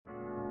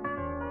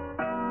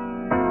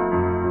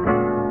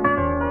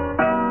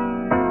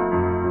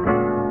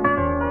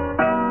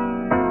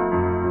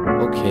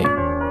Okay.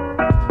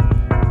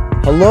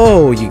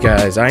 Hello, you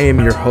guys. I am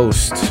your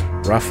host,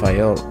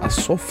 Rafael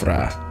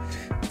Asofra,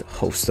 the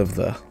host of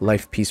the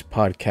LifePiece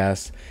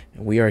podcast,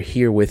 and we are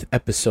here with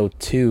episode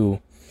 2.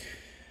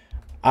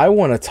 I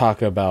want to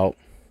talk about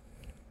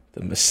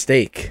the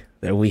mistake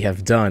that we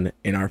have done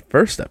in our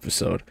first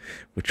episode,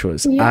 which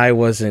was I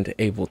wasn't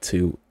able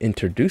to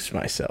introduce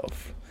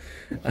myself.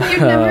 You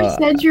never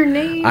said your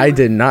name. I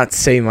did not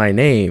say my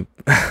name,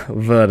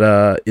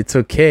 but it's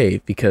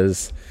okay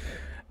because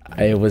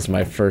it was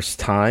my first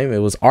time. It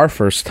was our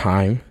first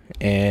time,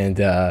 and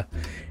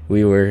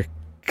we were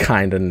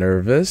kind of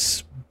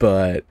nervous,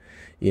 but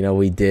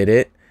we did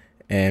it,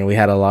 and we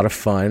had a lot of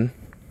fun.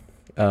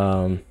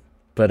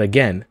 But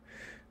again,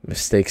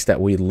 mistakes that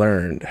we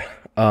learned.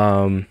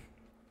 Also,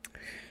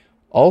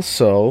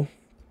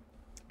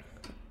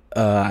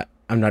 I'm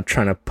not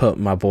trying to put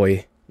my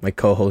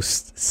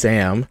co-host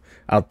Sam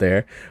out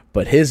there,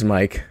 but his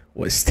mic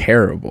was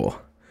terrible.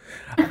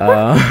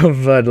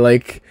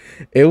 But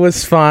it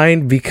was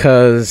fine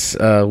because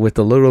with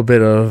a little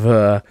bit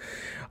of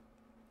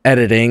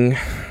editing,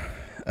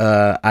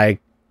 I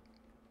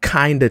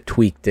kind of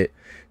tweaked it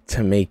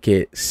to make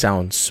it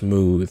sound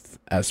smooth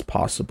as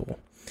possible.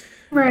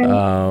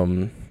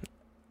 Right.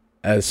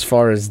 As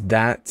far as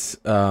that,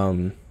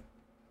 a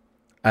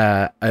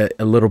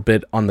little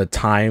bit on the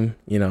time,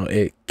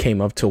 it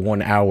came up to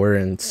 1 hour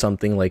and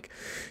something, 1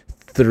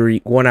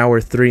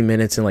 hour 3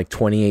 minutes and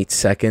 28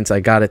 seconds. I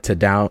got it to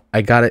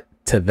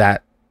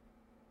that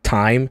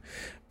time,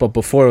 but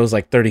before it was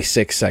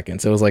 36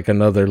 seconds. It was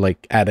another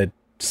added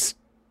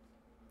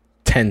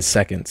 10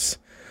 seconds.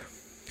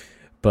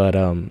 But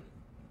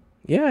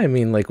yeah, I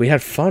mean, we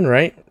had fun,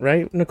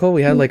 right Nicole?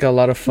 We had a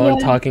lot of fun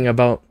talking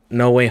about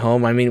No Way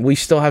Home. I mean, we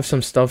still have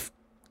some stuff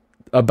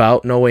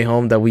about No Way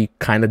Home that we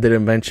kind of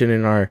didn't mention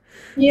in our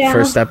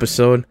first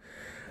episode,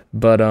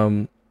 but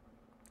and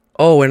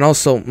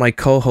also my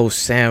co-host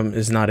Sam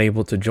is not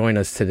able to join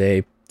us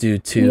today due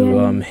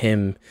to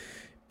him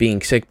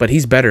being sick, but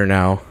he's better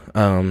now.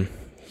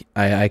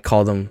 I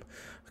called him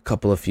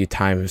a few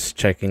times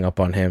checking up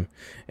on him,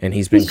 and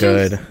he's been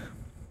good.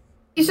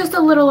 He's just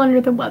a little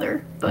under the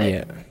weather,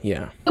 but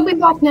yeah he'll be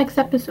back next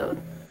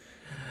episode.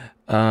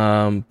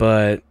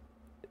 But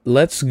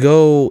let's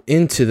go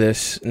into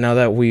this now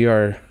that we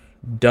are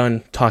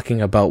done talking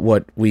about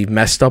what we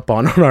messed up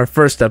on our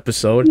first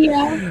episode.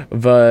 Yeah.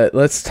 But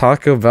let's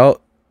talk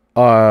about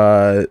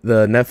the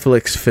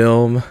Netflix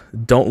film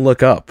Don't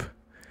Look Up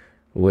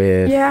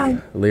with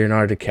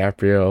Leonardo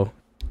DiCaprio,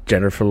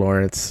 Jennifer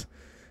Lawrence,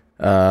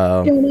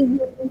 Jonah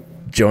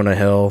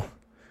Hill,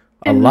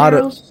 a lot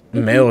of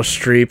Meryl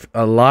Streep,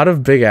 a lot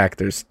of big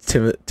actors,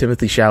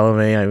 Timothy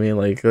Chalamet. I mean,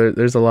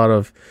 there's a lot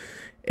of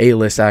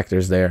A-list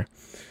actors there.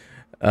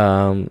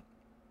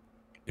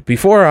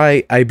 Before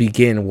I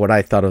begin what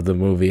I thought of the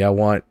movie, I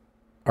want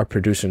our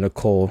producer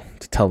Nicole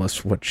to tell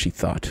us what she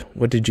thought.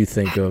 What did you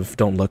think of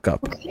Don't Look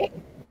Up? Okay.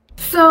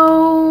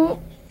 So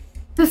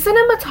the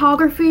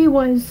cinematography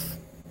was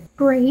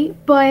great,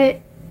 but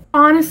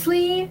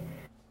honestly,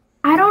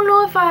 I don't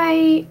know if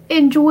I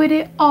enjoyed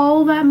it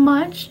all that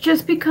much,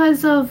 just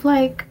because of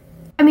I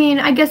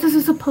guess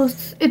it's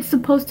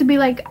supposed to be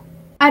I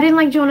didn't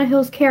like Jonah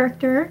Hill's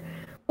character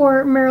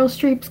or Meryl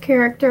Streep's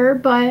character,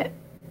 but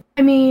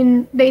I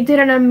mean, they did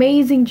an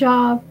amazing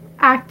job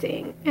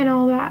acting and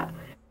all that.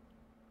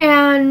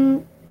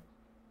 And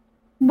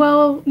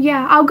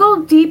I'll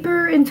go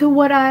deeper into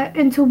what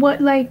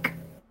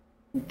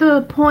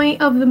the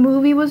point of the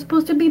movie was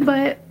supposed to be,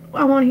 but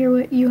I want to hear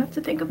what you have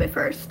to think of it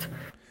first.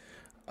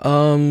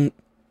 To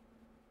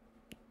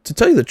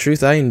tell you the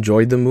truth, I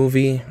enjoyed the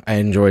movie. I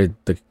enjoyed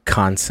the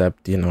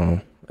concept,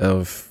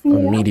 of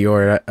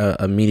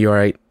a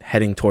meteorite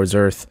heading towards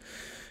Earth,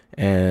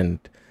 and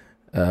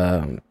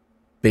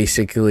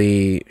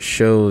basically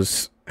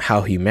shows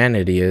how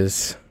humanity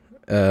is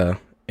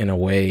in a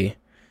way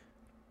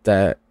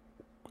that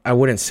I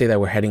wouldn't say that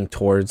we're heading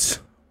towards,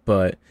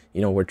 but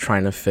we're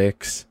trying to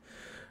fix.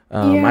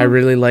 I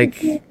really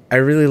like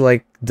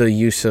the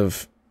use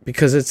of,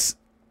 because it's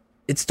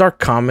dark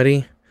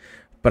comedy,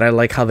 but I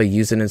like how they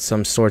use it in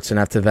some sorts, and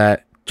after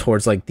that,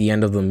 towards the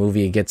end of the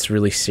movie, it gets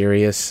really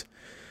serious.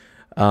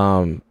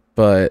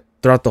 But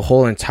throughout the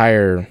whole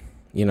entire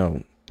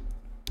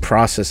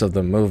process of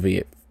the movie,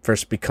 it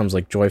first becomes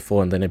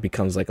joyful, and then it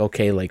becomes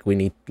okay, we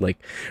need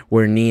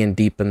we're knee and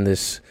deep in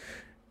this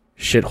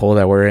shithole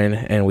that we're in,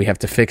 and we have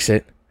to fix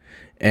it.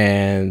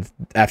 And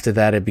after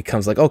that, it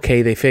becomes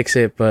okay, they fix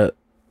it, but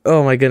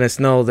oh my goodness,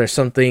 no, there's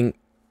something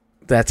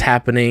that's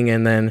happening.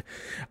 And then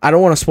I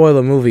don't want to spoil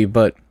the movie,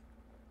 but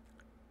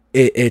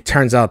it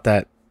turns out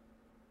that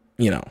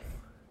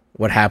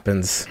what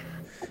happens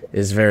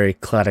is very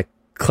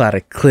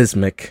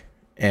cataclysmic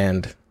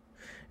and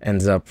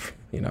ends up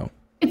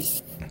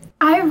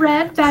I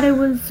read that it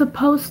was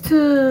supposed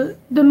to,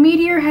 the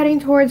meteor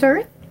heading towards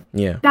Earth,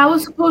 that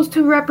was supposed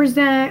to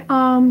represent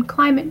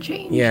climate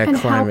change. Yeah, and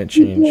climate how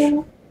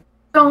change.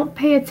 Don't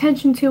pay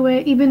attention to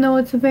it, even though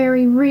it's a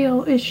very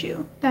real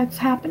issue that's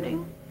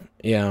happening.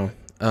 Yeah.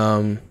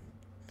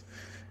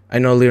 I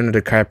know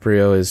Leonardo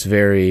DiCaprio is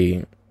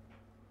very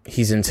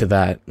he's into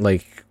that,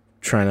 like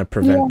trying to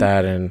prevent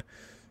Yeah. that, and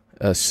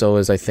so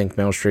is I think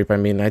Meryl Streep. I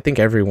mean, I think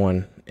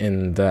everyone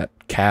in that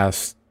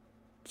cast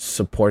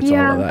supports all of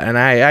Yeah. that, and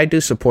I do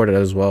support it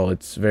as well.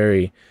 It's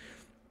very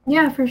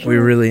Yeah, for we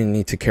sure. really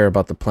need to care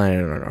about the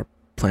planet and our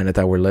planet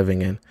that we're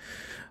living in.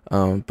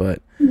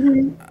 But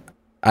Hmm.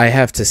 I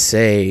have to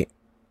say,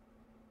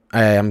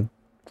 I am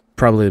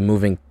probably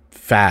moving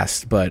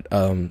fast, but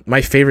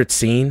my favorite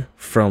scene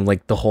from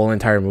like the whole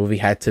entire movie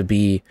had to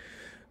be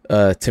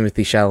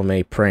Timothy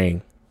Chalamet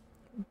praying.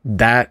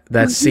 That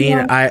scene,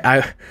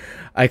 Yeah.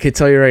 I could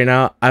tell you right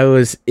now, I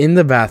was in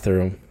the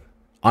bathroom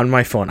on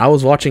my phone. I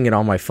was watching it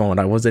on my phone.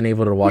 I wasn't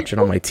able to watch it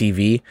on my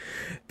TV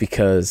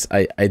because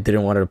I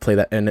didn't want to play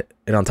that, and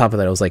on top of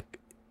that,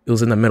 it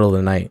was in the middle of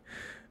the night.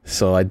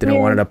 So I didn't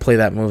Yeah. want to play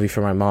that movie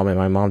for my mom, and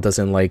my mom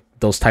doesn't like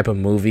those type of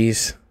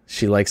movies.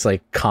 She likes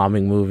like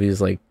calming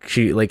movies. Like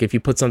she like if you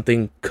put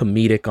something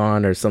comedic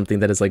on or something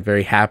that is like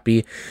very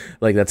happy,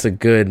 like that's a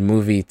good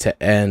movie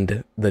to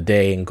end the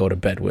day and go to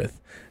bed with.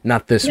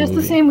 Not this Just the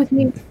movie. same with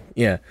me.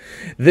 Yeah.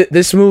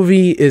 This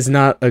movie is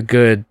not a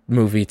good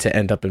movie to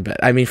end up in bed.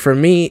 I mean, for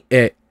me,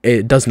 it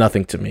does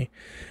nothing to me.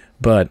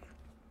 But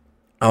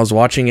I was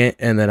watching it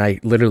and then I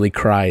literally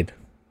cried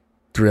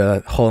through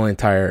the whole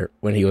entire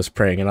when he was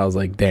praying, and I was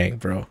like, "Dang,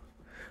 bro.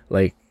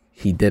 Like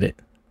he did it."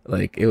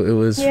 Like it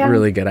was Yeah.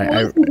 really good. It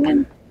I was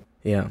good.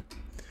 yeah.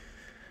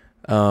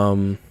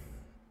 Um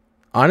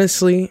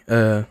honestly,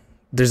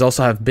 there's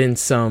also have been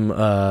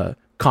some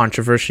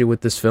controversy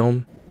with this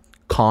film.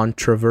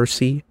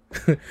 Controversy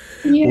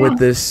Yeah. with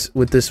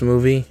this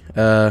movie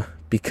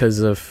because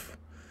of,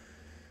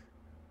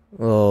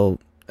 well,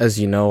 as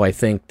you know, I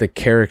think the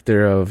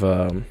character of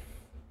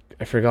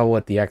I forgot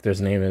what the actor's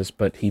name is,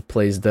 but he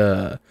plays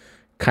the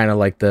kind of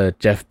like the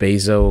Jeff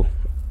Bezos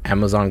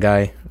Amazon guy.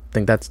 I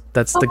think that's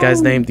the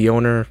guy's name, Oh, the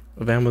owner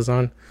of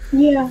Amazon.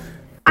 yeah.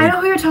 I They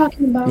know who you're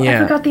talking about. I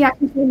yeah, forgot the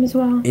actor's name as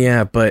well.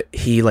 yeah, but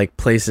he like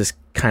plays this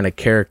kind of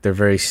character,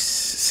 very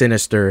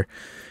sinister,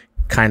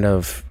 kind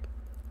of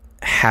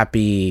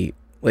happy,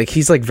 like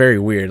he's like very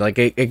weird. Like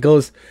it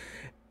goes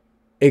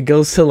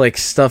to like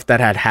stuff that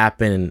had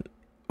happened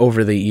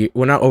over the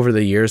well, not over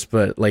the years,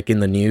 but like in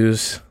the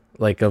news,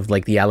 like of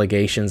like the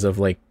allegations of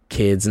like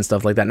kids and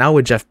stuff like that, not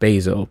with Jeff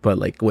Bezos but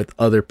like with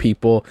other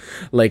people.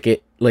 Like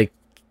it like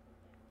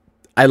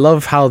I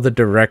love how the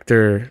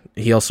director,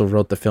 he also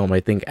wrote the film, I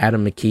think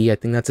Adam McKee, I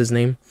think that's his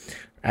name,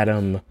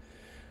 Adam.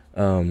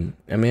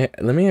 I mean,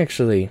 let me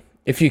actually,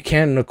 if you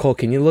can, Nicole,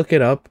 can you look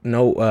it up?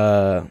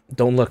 No,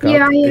 don't look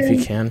Yeah, up I if you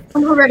am. can.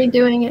 I'm already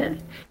doing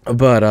it.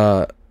 But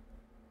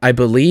I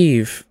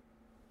believe,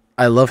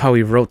 I love how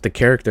he wrote the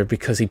character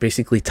because he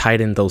basically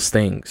tied in those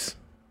things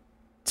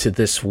to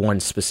this one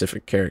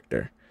specific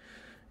character,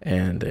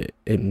 and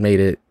it made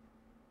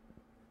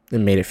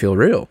it feel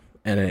real,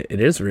 and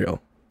it is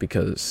real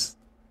because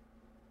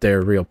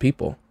they're real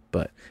people,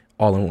 but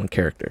all in one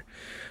character.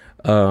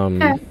 Okay.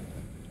 Um,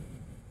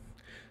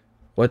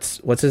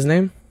 what's his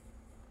name?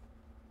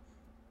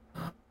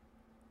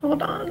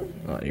 Hold on.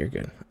 Oh, you're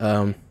good.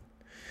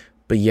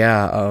 But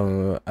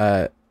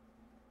yeah,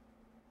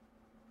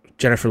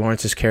 Jennifer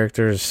Lawrence's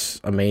character is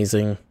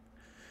amazing.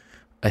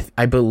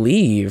 I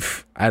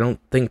believe, I don't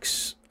think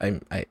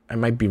I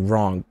might be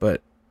wrong,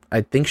 but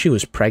I think she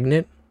was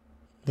pregnant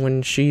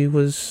when she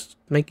was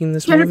making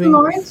this Jennifer movie.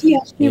 Lawrence?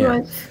 Yes, she Yeah,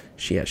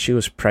 was. she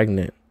was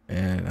pregnant,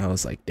 and I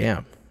was like,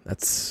 damn,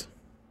 that's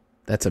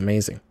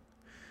amazing.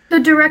 The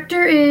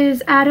director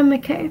is Adam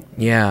McKay.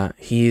 Yeah,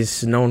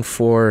 he's known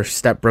for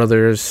Step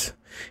Brothers.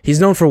 He's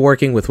known for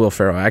working with Will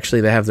Ferrell.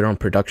 Actually, they have their own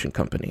production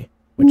company,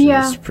 which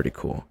Yeah. is pretty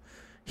cool.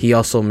 He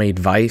also made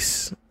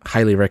Vice.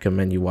 Highly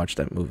recommend you watch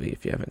that movie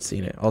if you haven't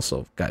seen it.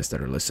 Also, guys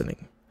that are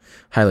listening,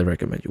 highly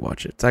recommend you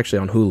watch it. It's actually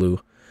on Hulu.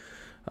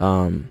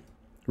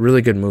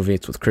 Really good movie.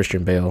 It's with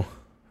Christian Bale.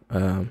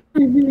 Hmm.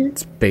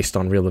 It's based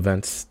on real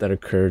events that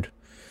occurred.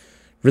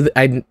 Really,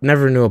 I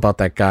never knew about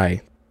that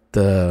guy,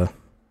 the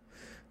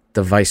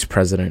vice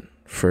president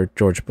for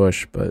George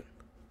Bush, but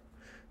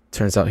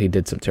turns out he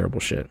did some terrible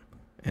shit,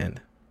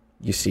 and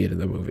you see it in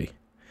the movie.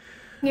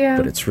 Yeah.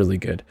 But it's really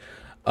good.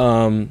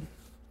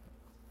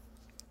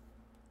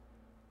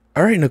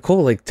 All right,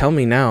 Nicole, like tell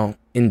me now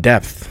in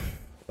depth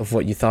of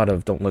what you thought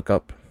of Don't Look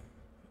Up.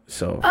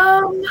 So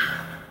Um,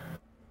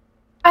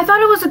 I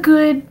thought it was a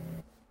good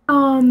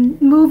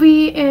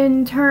movie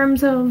in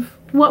terms of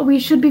what we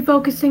should be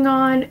focusing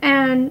on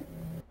and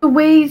the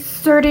way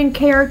certain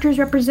characters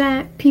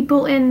represent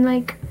people in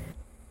like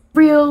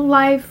real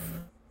life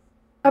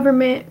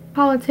government,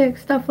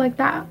 politics, stuff like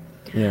that.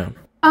 yeah,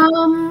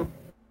 Um,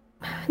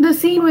 the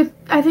scene with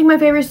I think my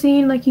favorite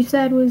scene, like you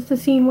said, was the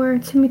scene where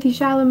Timothy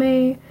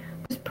Chalamet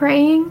was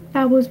praying.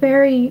 That was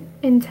very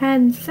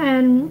intense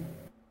and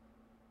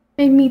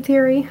made me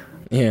teary.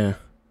 yeah,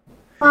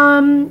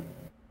 Um,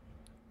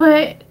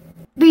 but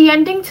the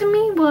ending to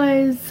me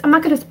was I'm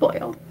not gonna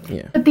spoil,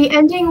 yeah, but the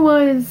ending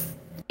was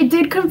it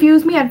did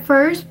confuse me at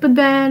first, but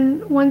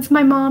then once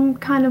my mom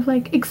kind of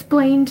like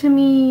explained to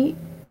me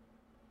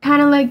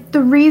kind of like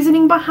the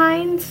reasoning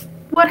behind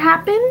what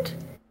happened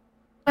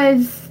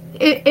was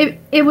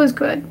it was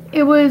good.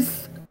 It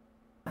was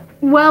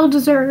well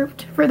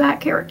deserved for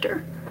that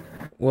character.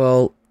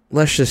 Well,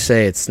 let's just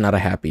say it's not a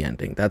happy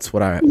ending. That's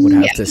what I would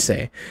have to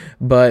say.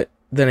 But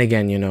then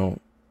again,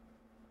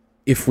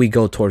 if we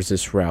go towards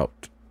this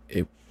route,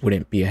 it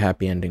wouldn't be a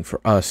happy ending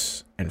for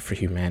us and for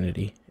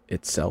humanity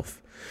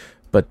itself.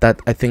 But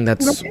I think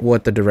that's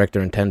what the director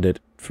intended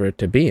for it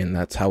to be, and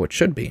that's how it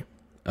should be.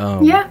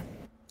 But yeah,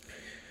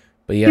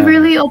 it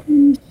really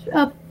opened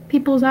up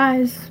people's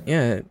eyes.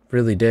 Yeah, it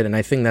really did, and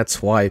I think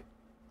that's why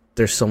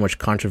there's so much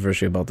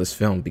controversy about this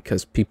film,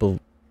 because people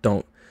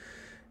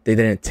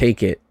didn't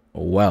take it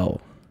well,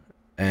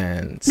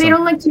 and they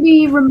don't like to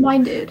be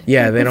reminded.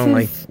 Yeah, they don't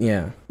like.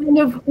 Kind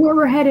of where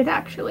we're headed,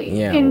 actually.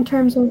 Yeah. In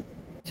terms of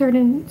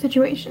certain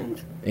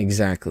situations.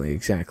 Exactly.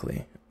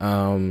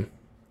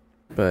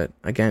 But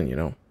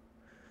again,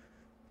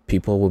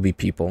 people will be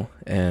people,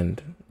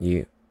 and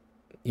you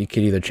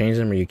could either change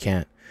them or you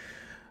can't.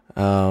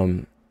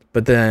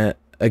 But then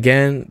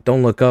again,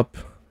 Don't Look Up,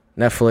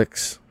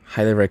 Netflix,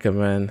 highly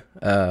recommend.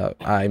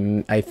 I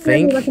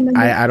think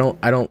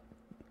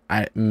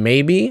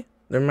maybe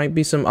there might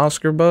be some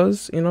Oscar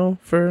buzz,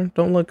 for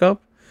Don't Look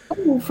Up.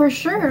 Oh, for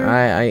sure.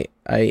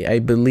 I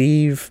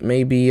believe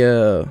maybe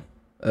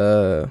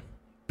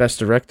best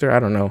director, I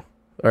don't know,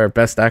 or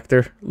best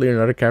actor,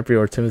 Leonardo DiCaprio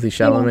or Timothy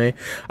Chalamet.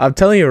 Yeah. I'm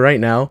telling you right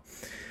now,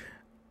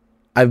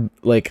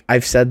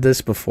 I've said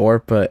this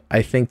before, but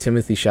I think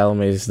Timothy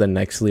Chalamet is the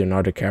next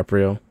Leonardo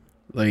DiCaprio.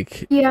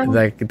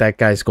 That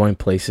guy's going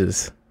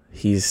places.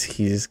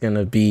 He's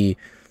gonna be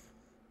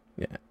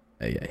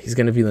he's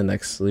gonna be the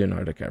next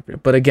Leonardo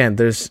DiCaprio. But again,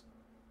 there's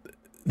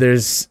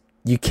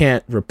you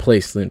can't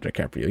replace Leonardo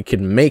DiCaprio. You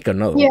can make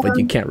another one, but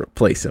you can't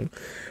replace him.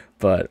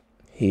 But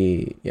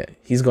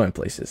he's going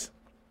places.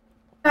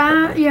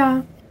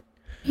 He'll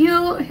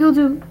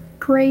do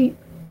great.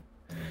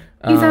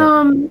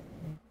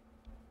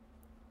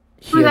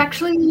 He's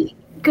actually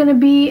gonna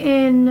be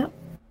in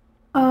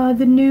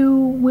the new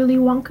Willy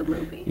Wonka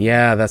movie.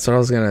 Yeah, that's what I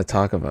was gonna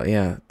talk about.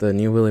 Yeah, the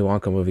new Willy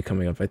Wonka movie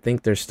coming up. I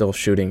think they're still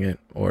shooting it,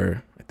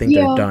 or I think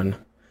they're done.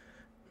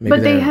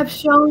 But they have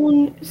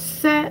shown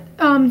set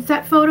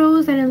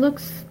photos, and it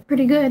looks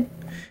pretty good.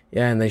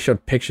 Yeah, and they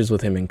showed pictures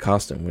with him in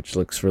costume, which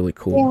looks really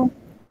cool. Yeah.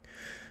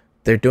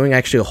 They're doing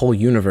actually a whole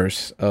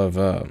universe of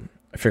I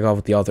forgot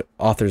what the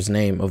author's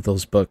name of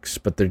those books,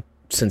 but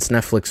since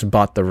Netflix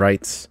bought the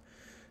rights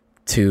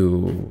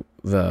to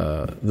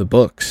the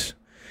books,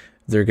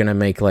 they're gonna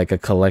make like a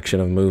collection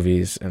of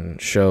movies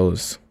and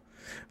shows.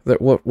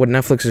 What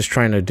Netflix is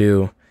trying to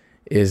do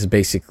is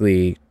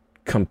basically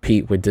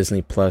compete with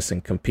Disney Plus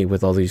and compete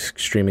with all these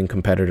streaming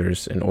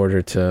competitors in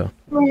order to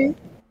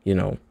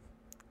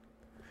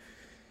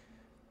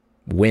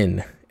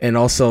win. And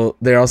also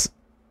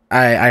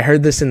I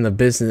heard this in The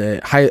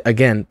Business.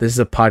 Again, this is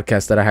a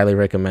podcast that I highly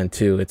recommend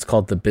too. It's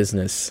called The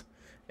Business,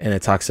 and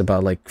it talks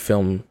about like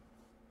film,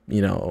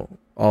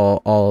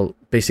 all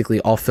basically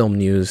all film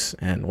news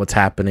and what's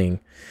happening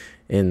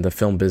in the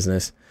film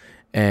business.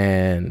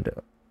 And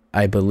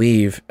I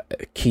believe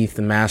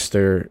Kim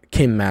Master,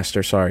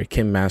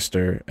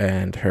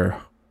 and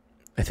her,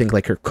 I think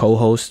like her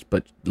co-host,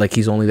 but like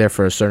he's only there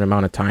for a certain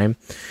amount of time.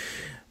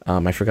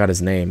 I forgot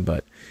his name,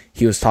 but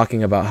he was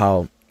talking about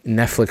how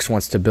Netflix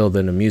wants to build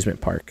an amusement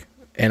park,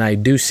 and I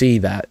do see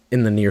that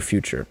in the near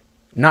future.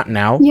 Not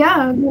now.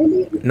 Yeah,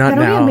 maybe. Not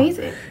now. That'll be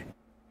amazing.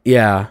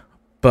 Yeah,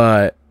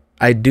 but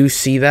I do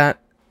see that.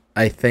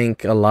 I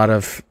think a lot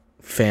of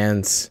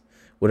fans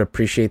would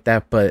appreciate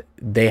that, but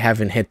they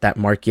haven't hit that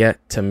mark yet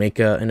to make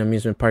an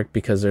amusement park,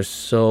 because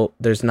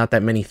there's not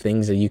that many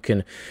things that you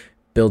can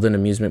build an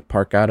amusement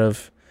park out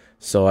of.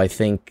 So I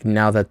think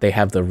now that they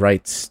have the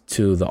rights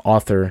to the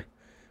author,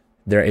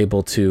 they're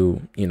able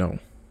to,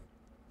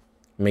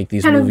 make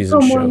these movies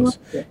and shows.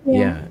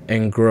 Yeah,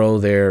 and grow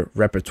their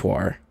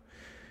repertoire.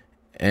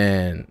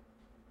 And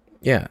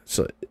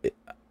so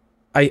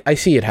I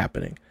see it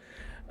happening.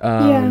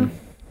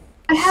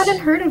 I hadn't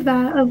heard of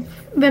that, of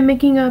them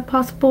making a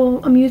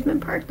possible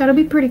amusement park. That'll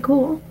be pretty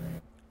cool.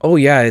 Oh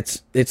yeah,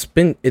 it's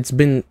been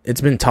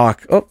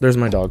talk. Oh, there's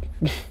my dog.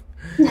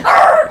 You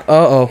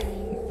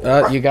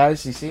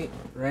guys, you see,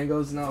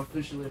 Rango's now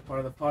officially a part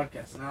of the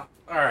podcast now.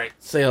 All right,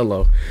 say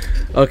hello.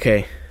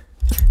 Okay,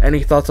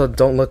 any thoughts on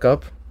Don't Look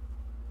Up?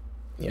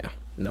 Yeah,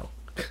 no.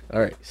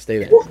 All right, stay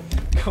there.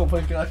 Oh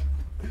my god,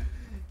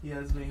 he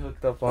has me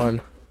hooked up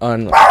on.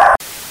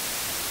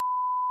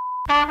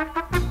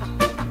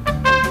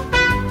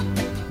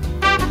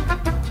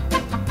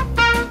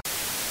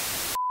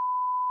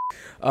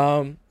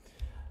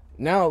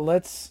 Now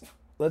let's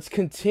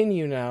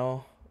continue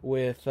now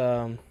with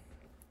I'm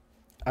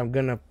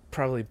gonna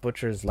probably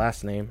butcher his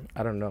last name.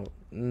 I don't know.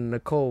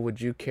 Nicole, would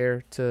you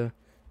care to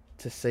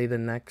say the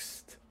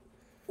next?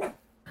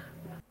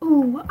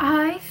 Ooh,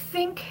 I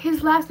think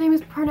his last name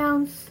is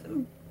pronounced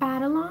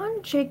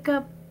Batalon,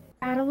 Jacob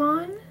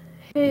Batalon.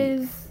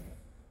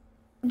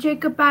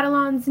 Jacob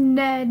Batalon's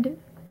Ned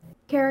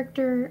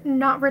character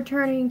not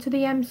returning to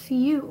the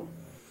MCU.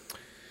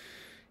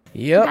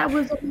 Yep. That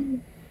was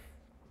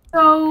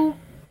so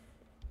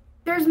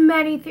there's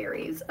many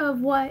theories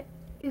of what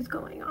is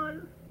going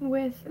on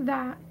with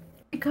that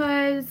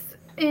because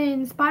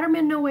in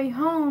Spider-Man No Way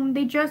Home,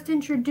 they just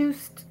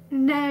introduced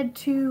Ned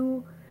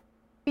to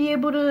be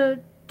able to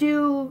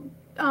do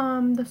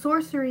the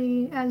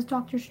sorcery as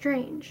Doctor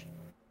Strange.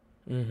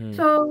 Mm-hmm.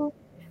 So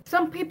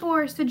some people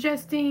are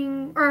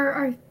suggesting or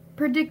are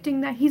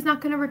predicting that he's not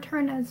going to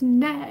return as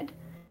Ned,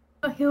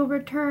 but he'll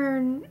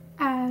return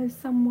as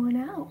someone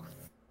else.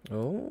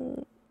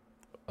 Oh,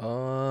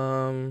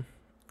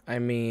 I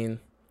mean,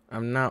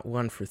 I'm not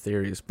one for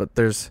theories, but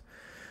there's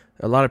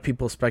a lot of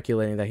people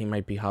speculating that he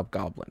might be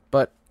Hobgoblin.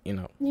 But we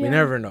Yeah.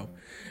 never know.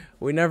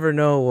 We never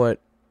know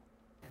what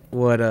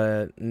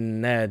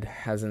Ned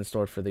has in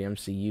store for the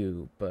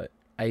MCU. But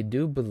I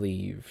do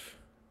believe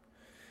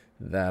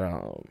that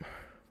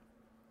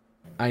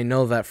I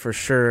know that for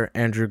sure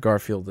Andrew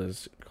Garfield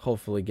is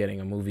hopefully getting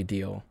a movie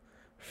deal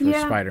for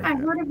Yeah, I Spider-Man.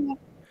 heard of that.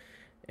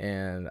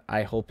 And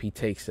I hope he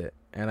takes it.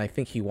 And I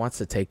think he wants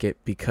to take it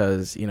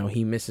because,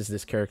 he misses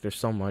this character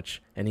so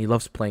much and he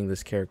loves playing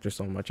this character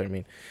so much. I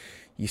mean,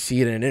 you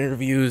see it in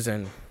interviews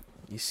and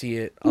you see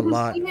it a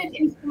lot. You seen it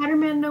in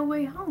Spider-Man No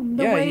Way Home.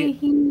 Yeah,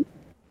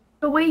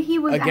 The way he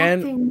was again,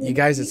 acting. you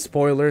guys, it's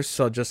spoilers,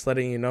 so just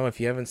letting you know, if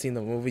you haven't seen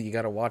the movie, you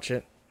got to watch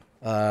it.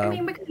 I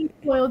mean, because he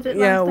spoiled it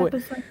yeah, last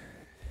episode.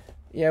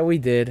 Yeah, we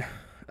did.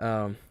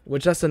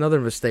 Which that's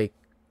another mistake.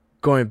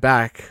 Going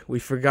back, we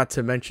forgot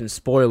to mention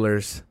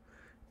spoilers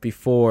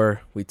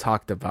before we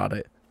talked about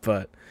it.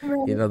 But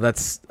Right.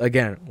 that's,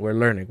 again, we're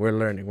learning.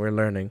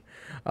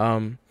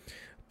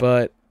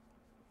 But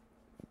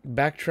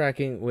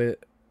backtracking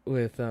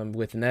with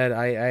Ned,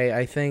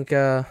 I think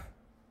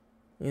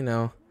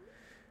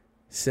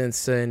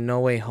since No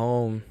Way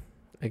Home,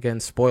 again,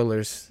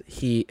 spoilers,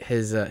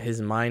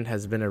 his mind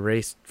has been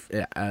erased,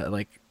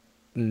 like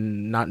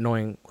not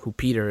knowing who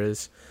Peter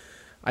is.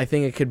 I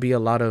think it could be a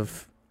lot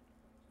of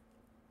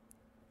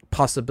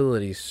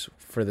possibilities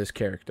for this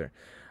character.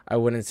 I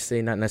wouldn't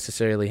say not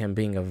necessarily him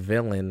being a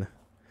villain,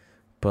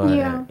 but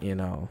Yeah.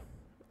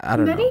 I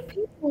don't Many know.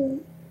 people,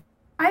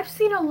 I've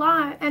seen a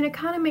lot, and it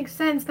kind of makes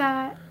sense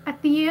that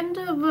at the end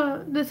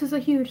of this is a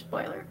huge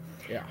spoiler.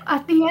 Yeah.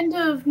 At the end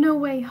of No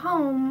Way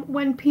Home,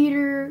 when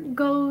Peter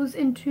goes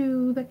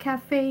into the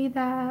cafe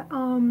that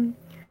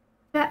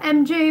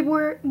MJ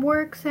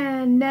works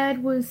and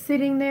Ned was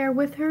sitting there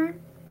with her,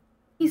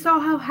 he saw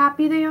how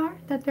happy they are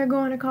that they're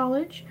going to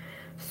college.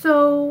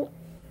 So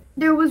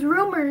there was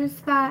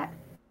rumors that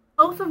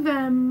both of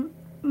them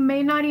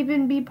may not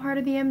even be part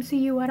of the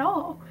MCU at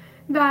all.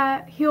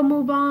 That he'll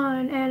move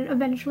on and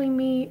eventually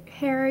meet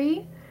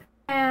Harry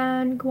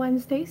and Gwen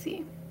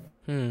Stacy.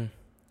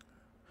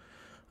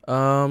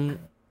 That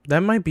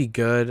might be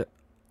good.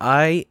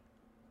 I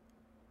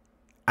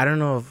don't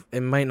know if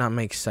it might not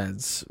make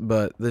sense,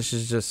 but this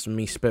is just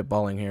me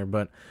spitballing here,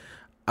 but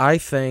I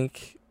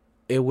think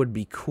it would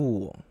be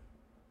cool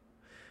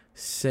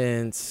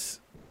since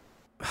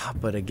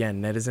but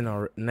again, Ned is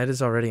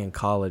already in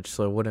college,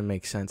 so it wouldn't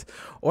make sense.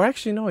 Or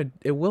actually no,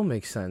 it will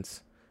make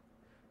sense.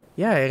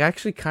 Yeah, it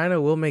actually kind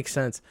of will make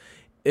sense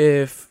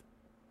if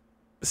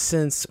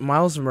since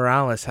Miles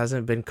Morales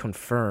hasn't been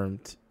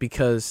confirmed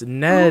because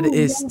Ned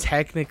is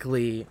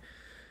technically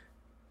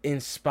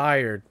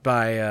inspired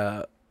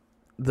by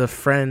the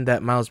friend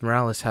that Miles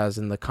Morales has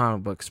in the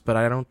comic books, but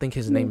I don't think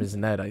his name is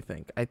Ned. I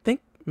think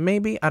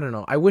maybe, I don't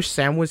know. I wish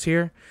Sam was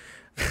here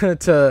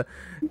to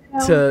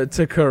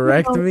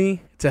correct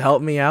me, to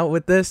help me out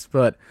with this,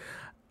 but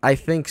I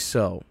think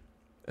so.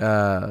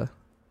 But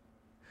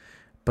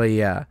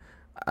yeah,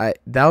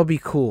 that would be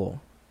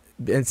cool.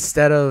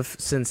 Instead of,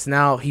 since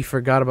now he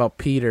forgot about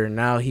Peter,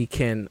 now he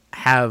can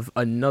have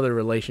another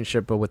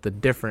relationship, but with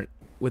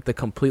a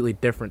completely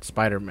different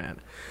Spider-Man.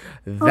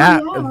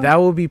 That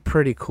will be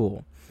pretty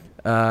cool.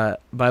 By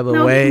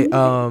the way,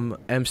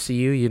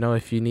 MCU,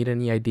 if you need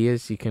any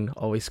ideas, you can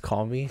always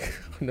call me,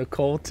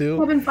 Nicole too.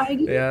 Kevin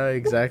Feige. Yeah,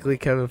 exactly,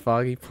 Kevin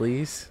Feige,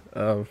 please.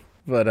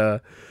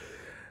 But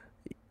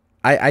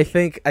I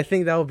think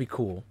that would be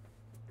cool.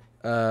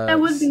 That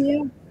would be,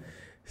 yeah.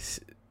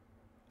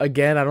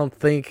 Again, I don't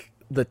think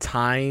the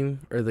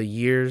time or the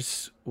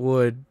years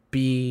would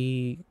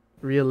be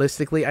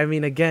realistically. I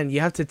mean, again,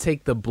 you have to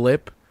take the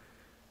blip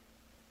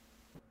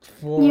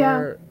for.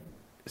 Yeah.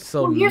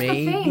 So well, here's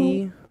maybe, the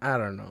thing. I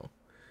don't know.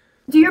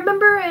 Do you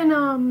remember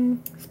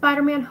in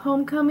Spider-Man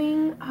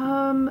Homecoming?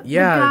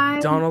 Yeah, the guy,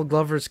 Donald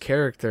Glover's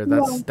character.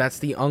 That's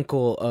the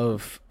uncle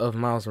of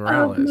Miles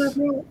Morales.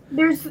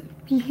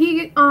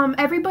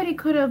 Everybody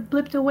could have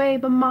blipped away,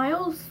 but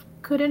Miles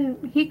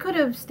couldn't. He could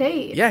have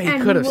stayed. Yeah, he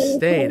could have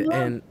stayed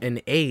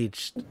and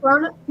aged.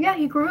 Yeah,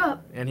 he grew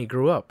up. And he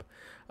grew up.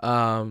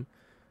 Yeah,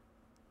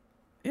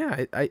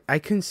 I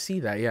can see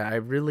that. Yeah, I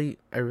really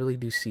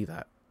do see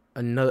that.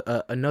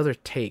 Another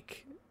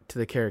take to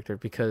the character,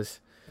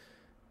 because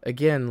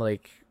again,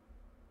 like,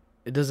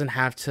 it doesn't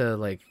have to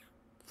like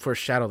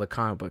foreshadow the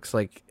comic books.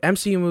 Like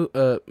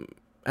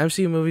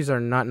MCU movies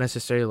are not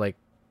necessarily like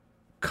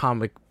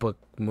comic book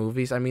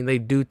movies. I mean, they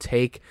do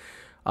take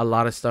a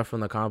lot of stuff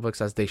from the comic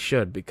books, as they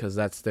should, because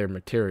that's their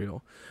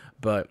material,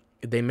 but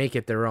they make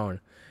it their own.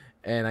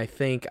 And I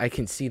think I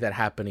can see that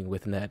happening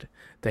with Ned,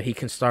 that he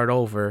can start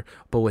over,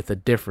 but with a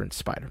different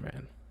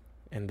Spider-Man,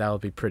 and that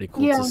would be pretty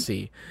cool to Yeah.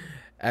 see.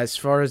 As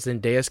far as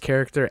Zendaya's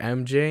character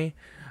MJ,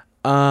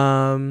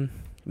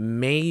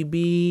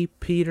 maybe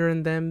Peter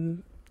and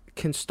them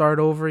can start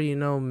over,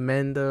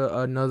 mend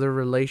another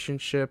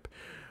relationship,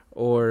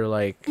 or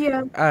like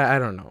Yeah. I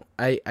don't know.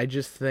 I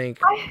just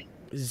think I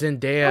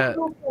I Zendaya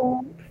hope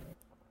so.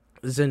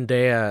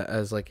 Zendaya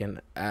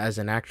as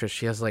an actress,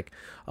 she has like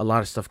a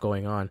lot of stuff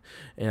going on,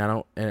 and I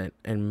don't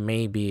and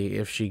maybe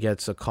if she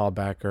gets a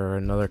callback or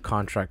another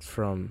contract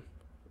from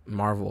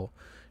Marvel,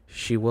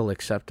 she will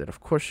accept it. Of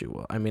course she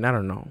will. I mean, I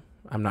don't know.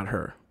 I'm not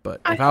her,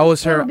 but I if I hope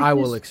was so her, I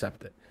will because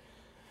accept it.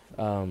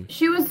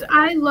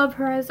 I love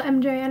her as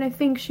MJ, and I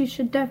think she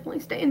should definitely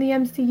stay in the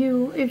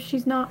MCU if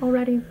she's not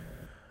already.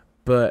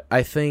 But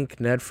I think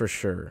Ned for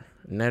sure.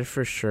 Ned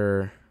for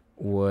sure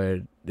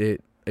would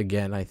it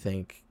again. I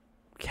think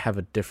have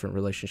a different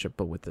relationship,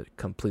 but with a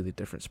completely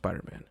different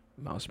Spider-Man,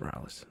 Miles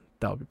Morales.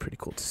 That would be pretty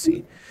cool to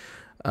see.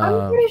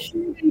 I'm Um, pretty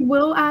sure they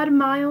will add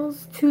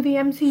Miles to the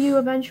MCU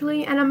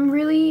eventually, and I'm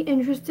really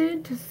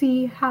interested to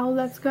see how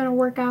that's gonna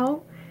work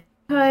out.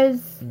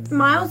 Because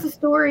Miles'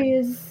 story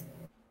is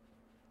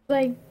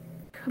like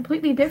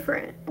completely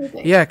different, I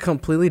think. yeah,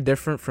 completely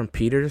different from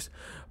Peter's,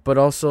 but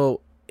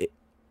also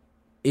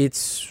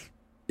it's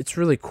it's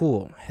really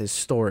cool his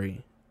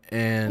story,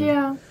 and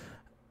Yeah.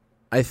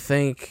 I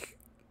think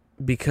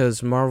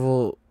because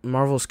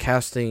Marvel's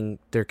casting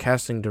their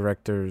casting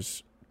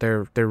directors,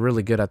 they're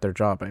really good at their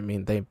job. I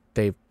mean,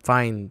 they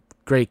find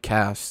great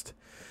cast,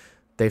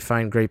 they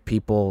find great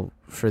people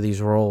for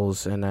these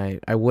roles, and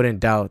I wouldn't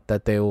doubt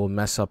that they will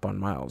mess up on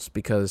Miles,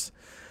 because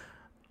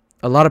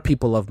a lot of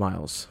people love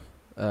Miles.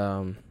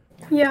 Um,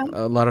 Yeah.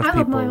 a lot of I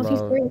love people Miles.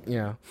 He's love, great.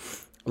 yeah,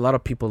 a lot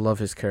of people love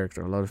his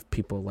character. A lot of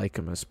people like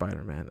him as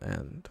Spider-Man,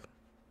 and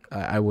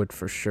I would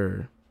for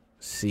sure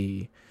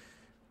see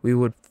we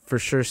would for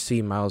sure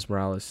see Miles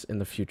Morales in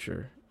the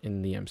future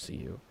in the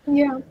MCU.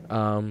 Yeah.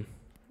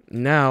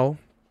 Now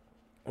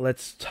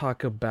let's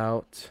talk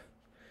about,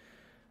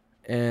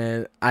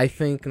 and I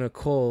think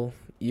Nicole,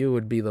 you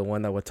would be the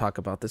one that would talk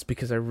about this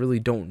because I really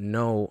don't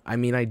know. I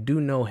mean, I do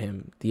know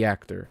him, the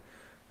actor.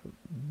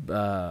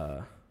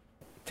 Uh,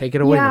 Take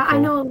it away, Yeah, I Nicole.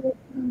 know.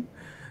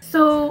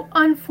 So,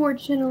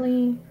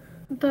 unfortunately,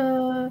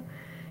 the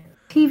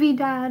TV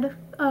dad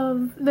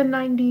of the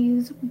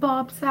 90s,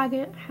 Bob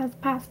Saget, has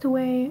passed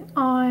away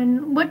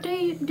on what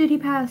day did he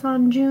pass?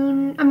 On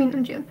June, I mean,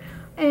 in June.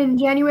 In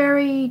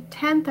January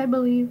 10th, I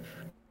believe.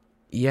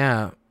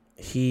 Yeah,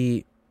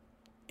 he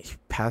he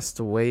passed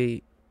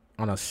away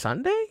on a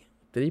Sunday.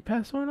 Did he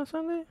pass away on a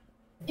Sunday?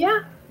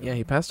 Yeah. Yeah,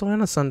 he passed away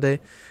on a Sunday,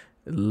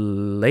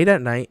 late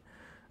at night.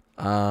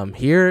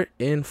 Here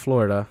in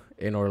Florida,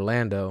 in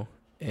Orlando,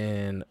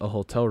 in a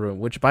hotel room.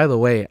 Which, by the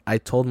way, I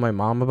told my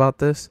mom about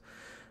this,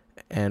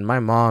 and my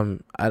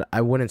mom,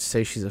 I wouldn't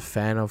say she's a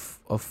fan of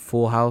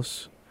Full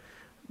House,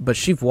 but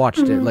she's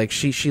watched it. Hmm. Like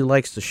she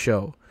likes the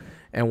show,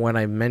 and when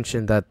I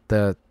mentioned that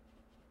the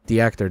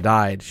actor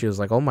died, she was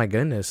like, "Oh my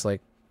goodness,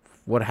 like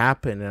what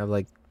happened?" And I'm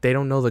like, they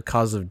don't know the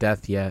cause of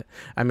death yet.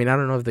 I mean, I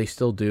don't know if they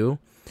still do,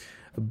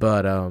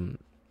 but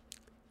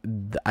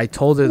I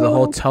told her the So,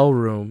 hotel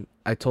room.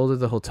 I told her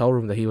the hotel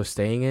room that he was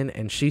staying in,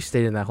 and she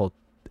stayed in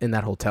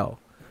that hotel.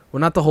 Well,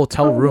 not the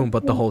hotel room,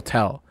 but the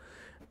hotel.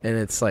 And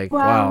it's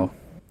like, wow. wow,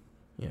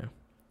 yeah,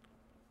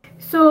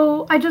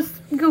 So, I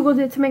just Googled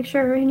it to make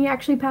sure, and he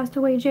actually passed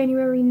away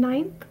January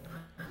 9th.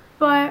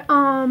 But,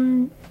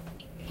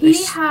 they,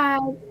 he had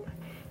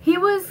he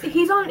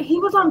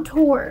was on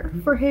tour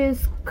for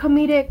his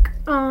comedic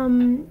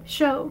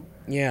show,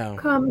 yeah,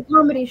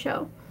 comedy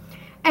show,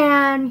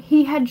 and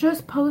he had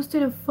just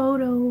posted a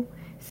photo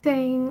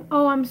saying,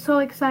 "Oh, I'm so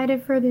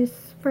excited for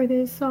this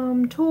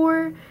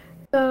tour.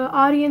 The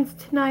audience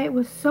tonight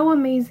was so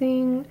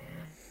amazing."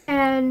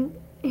 And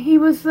he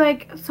was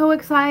like so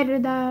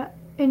excited that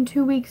in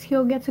 2 weeks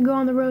he'll get to go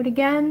on the road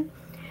again.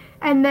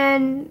 And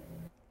then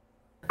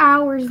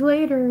hours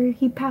later,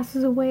 he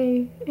passes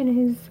away in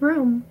his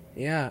room.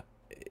 yeah.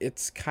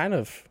 It's kind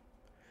of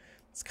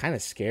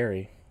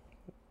scary.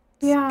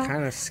 It's Yeah.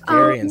 kind of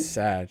scary and Um,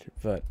 sad,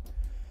 but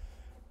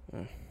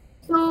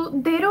so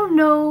they don't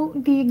know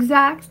the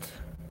exact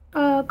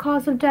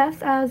cause of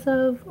death as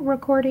of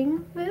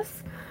recording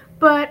this,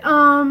 but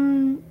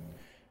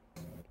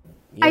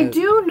I yeah,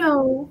 do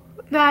know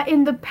that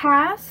in the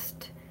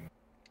past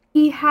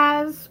he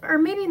has, or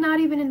maybe not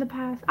even in the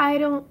past, I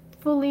don't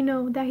fully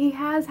know, that he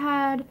has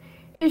had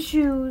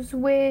issues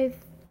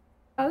with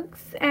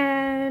drugs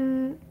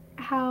and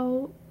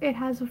how it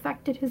has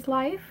affected his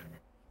life.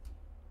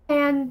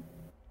 And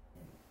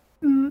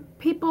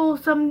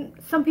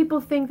some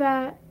people think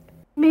that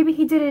maybe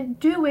he didn't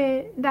do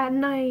it that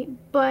night,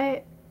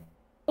 but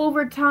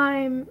over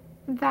time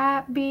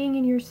that being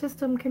in your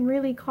system can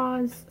really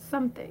cause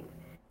something.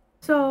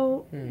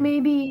 So hmm,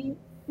 maybe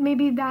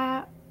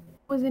that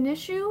was an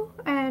issue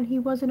and he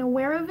wasn't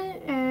aware of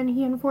it, and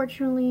he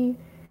unfortunately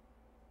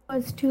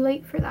was too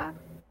late for that.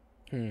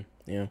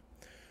 yeah,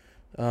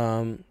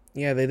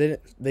 yeah.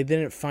 They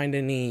didn't find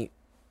any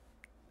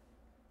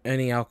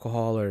any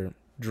alcohol or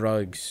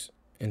drugs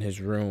in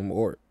his room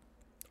or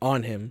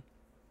on him.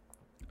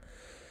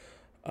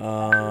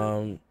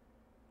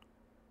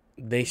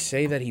 They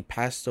say that he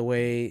passed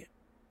away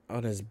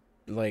on his,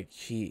 like,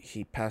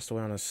 he passed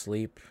away on his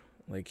sleep.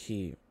 Like,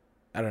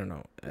 I don't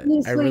know. You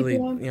I sleep, really,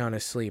 yeah. yeah, on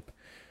his sleep.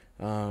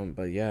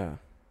 But yeah,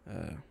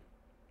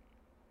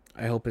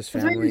 I hope his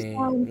It's very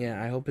family, sad.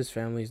 yeah, I hope his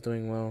family's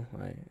doing well.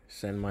 I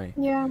send my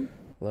Yeah,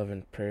 love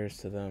and prayers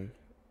to them.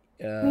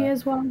 me Uh,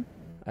 as well.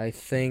 I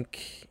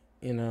think,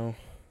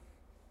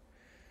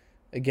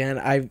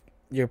 again,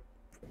 you're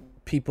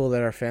people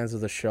that are fans of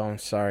the show. I'm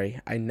sorry.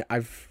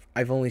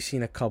 I've only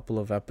seen a couple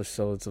of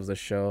episodes of the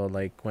show,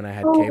 like when I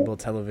had Oh, cable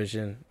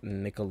television,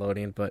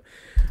 Nickelodeon. But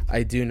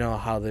I do know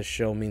how this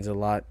show means a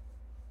lot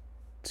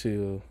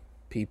to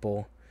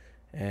people,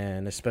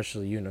 and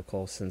especially you,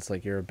 Nicole, since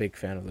like you're a big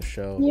fan of the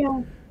show.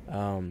 yeah.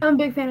 Um, I'm a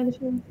big fan of the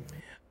show.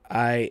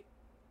 I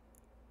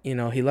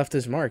he left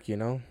his mark.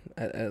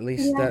 At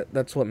least Yeah,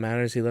 that's what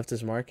matters. He left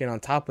his mark, and on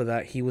top of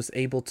that, he was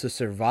able to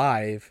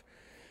survive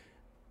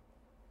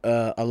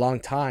a long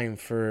time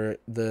for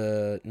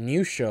the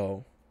new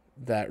show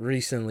that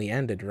recently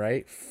ended,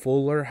 right?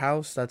 Fuller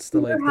House. That's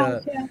the your like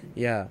house, the yeah.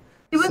 yeah.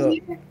 He was So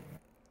here.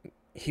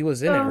 he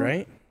was in it, So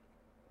right?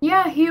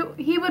 yeah,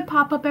 he would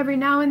pop up every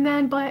now and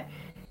then, but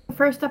the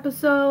first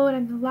episode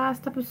and the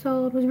last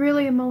episode was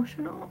really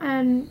emotional,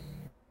 and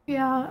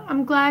yeah,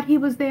 I'm glad he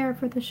was there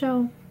for the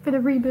show, for the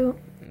reboot.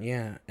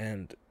 Yeah,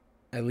 and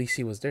at least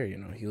he was there.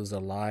 He was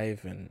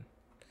alive, and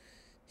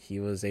he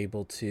was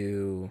able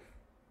to,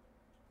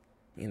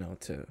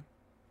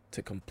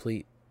 to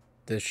complete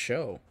this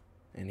show,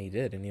 and he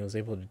did, and he was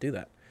able to do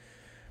that.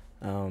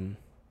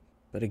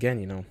 But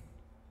again,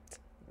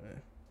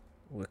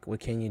 what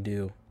can you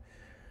do?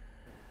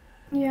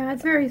 Yeah,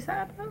 it's very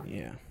sad though.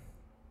 Yeah.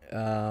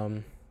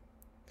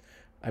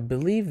 I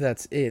believe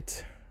that's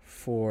it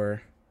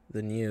for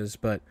the news,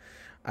 but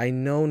I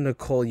know,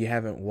 Nicole, you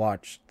haven't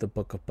watched the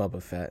Book of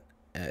Boba Fett.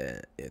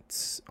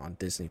 It's on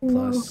Disney No.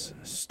 Plus,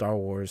 Star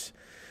Wars.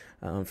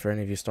 For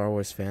any of you Star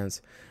Wars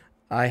fans,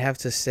 I have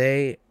to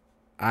say,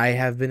 I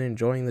have been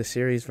enjoying the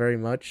series very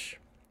much.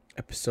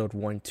 Episode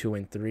 1, 2,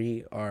 and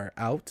 3 are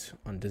out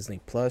on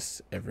Disney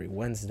Plus every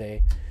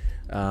Wednesday.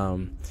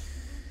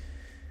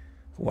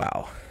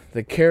 Wow.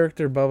 The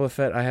character Boba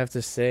Fett, I have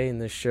to say, in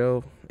this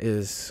show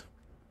it's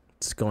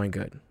going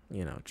good.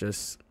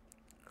 Just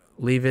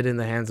leave it in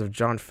the hands of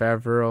Jon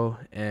Favreau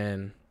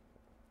and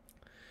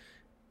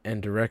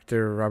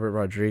director Robert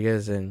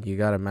Rodriguez, and you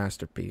got a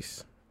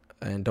masterpiece.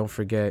 And don't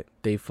forget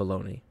Dave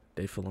Filoni.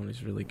 Dave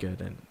Filoni's really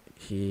good, and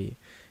he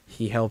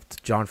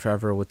helped Jon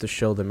Favreau with the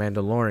show The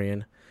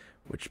Mandalorian,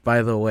 which,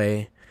 by the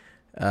way,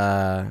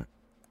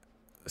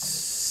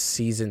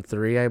 season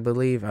 3, I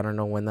believe. I don't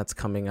know when that's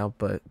coming out,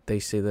 but they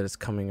say that it's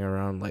coming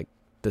around like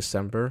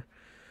December.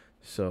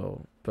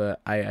 So, but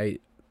I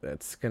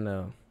it's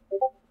gonna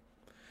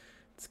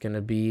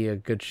be a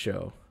good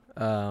show.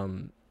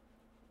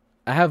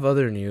 I have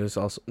other news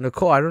also.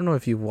 Nicole, I don't know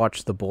if you've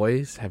watched The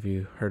Boys. Have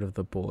you heard of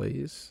The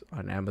Boys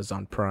on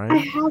Amazon I Prime?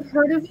 have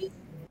heard of it.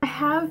 I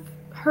have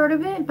heard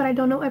of it, but I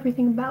don't know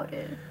everything about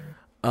it.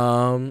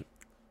 Um,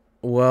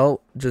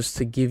 well, just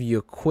to give you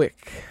a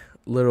quick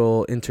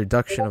little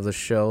introduction of the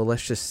show,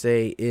 let's just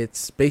say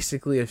it's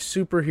basically if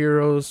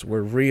superheroes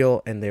were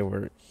real and they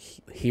were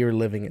here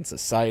living in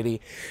society,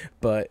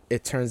 but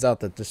it turns out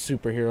that the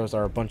superheroes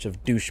are a bunch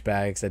of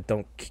douchebags that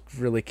don't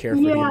really care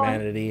for Yeah.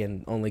 humanity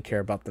and only care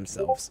about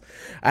themselves.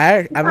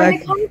 I'm Are they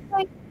actually, kind of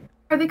like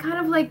are they kind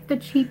of like the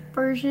cheap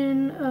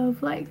version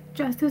of like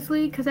Justice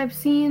League? Because I've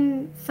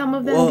seen some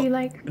of them be well,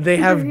 like they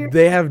have superhero.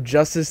 they have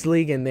Justice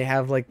League, and they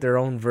have like their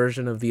own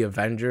version of the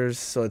Avengers,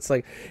 so it's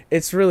like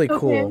it's really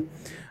cool.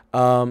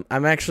 Okay.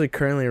 I'm actually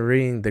currently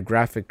reading the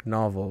graphic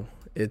novel.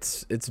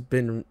 It's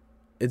been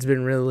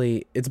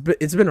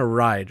a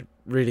ride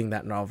reading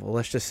that novel.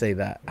 Let's just say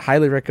that.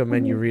 Highly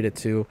recommend you Mhm. read it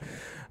too.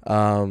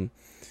 Um,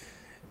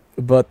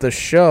 but the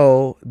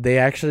show, they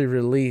actually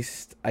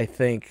released, I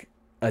think,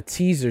 a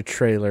teaser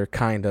trailer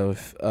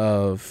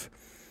of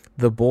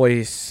The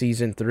Boys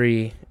season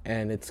 3,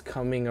 and it's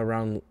coming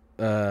around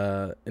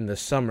in the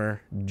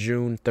summer,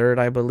 June 3rd,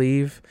 I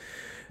believe.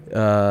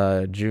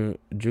 June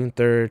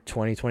 3rd,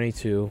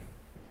 2022.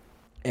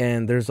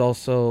 And there's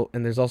also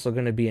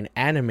going to be an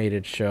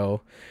animated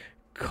show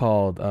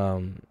called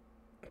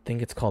I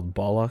think it's called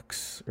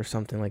Bollocks or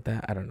something like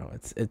that. I don't know.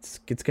 It's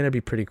going to be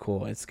pretty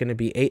cool. It's going to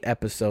be 8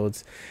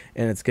 episodes,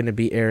 and it's going to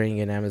be airing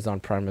in Amazon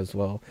Prime as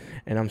well.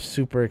 And I'm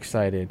super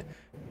excited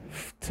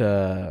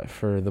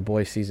for The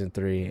Boys season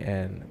 3,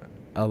 and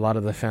a lot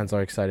of the fans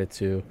are excited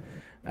too.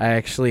 I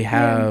actually Yeah.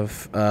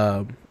 have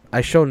I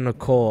showed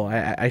Nicole,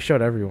 I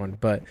showed everyone,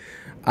 but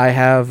I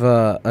have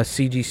a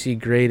CGC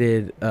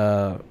graded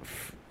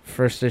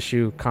first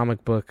issue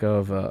comic book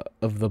of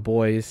The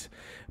Boys,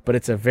 but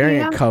it's a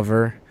variant Yeah.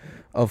 cover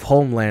of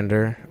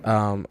Homelander.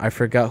 I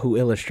forgot who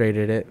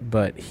illustrated it,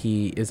 but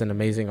he is an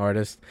amazing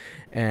artist.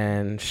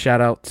 And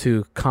shout out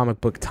to Comic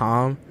Book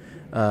Tom.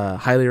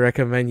 Highly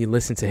recommend you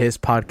listen to his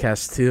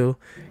podcast too,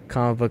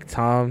 Comic Book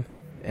Tom,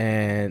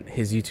 and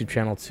his YouTube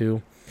channel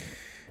too.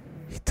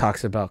 He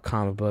talks about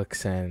comic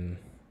books and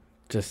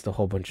just a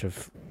whole bunch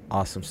of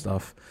awesome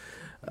stuff.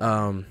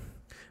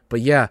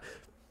 But yeah,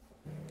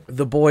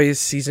 The Boys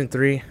season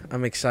 3.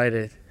 I'm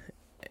excited.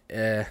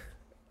 I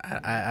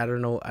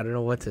don't know. I don't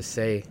know what to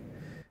say.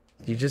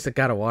 You just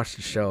gotta watch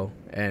the show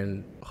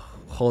and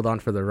hold on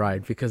for the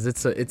ride, because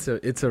it's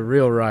a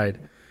real ride.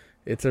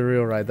 It's a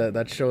real ride.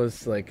 That show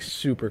is like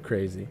super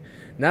crazy.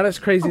 Not as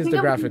crazy as the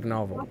graphic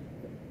novel.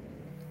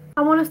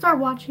 I want to start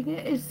watching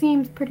it. It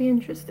seems pretty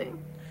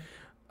interesting.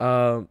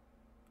 Another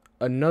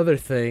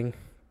thing,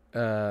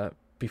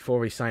 before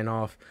we sign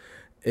off,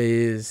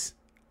 is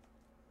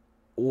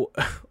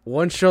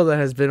one show that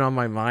has been on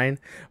my mind,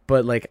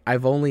 but like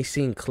I've only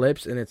seen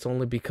clips, and it's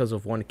only because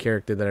of one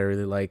character that I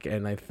really like,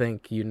 and I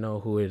think you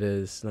know who it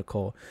is,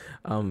 Nicole.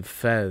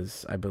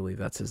 Fez, I believe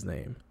that's his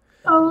name.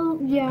 Oh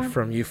yeah.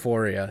 From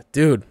Euphoria,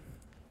 dude.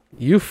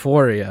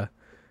 Euphoria.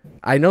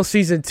 I know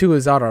season 2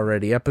 is out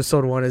already.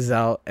 Episode 1 is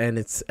out, and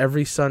it's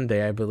every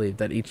Sunday, I believe,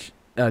 that each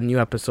new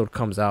episode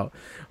comes out.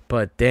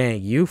 But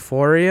dang,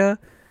 Euphoria,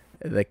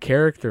 the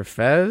character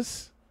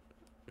Fez,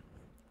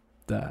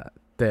 that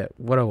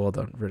what a well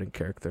done written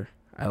character.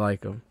 I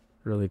like him.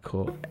 Really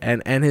cool.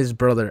 And his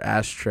brother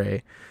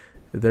Ashtray.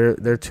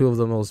 They're two of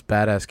the most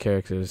badass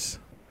characters.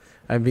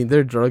 I mean,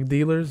 they're drug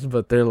dealers,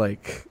 but they're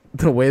like,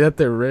 the way that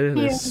they're written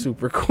is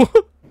super cool.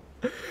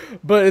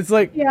 But it's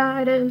like, yeah,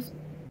 it is.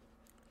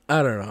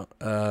 I don't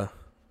know.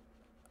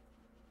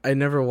 I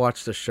never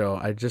watched the show.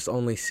 I just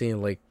only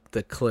seen like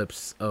the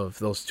clips of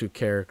those two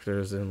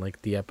characters in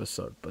like the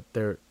episode, but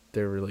they're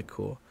really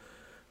cool.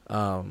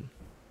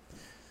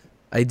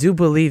 I do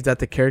believe that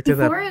the character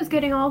Euphoria is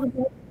getting all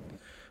the.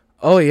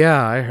 Oh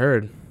yeah, I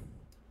heard.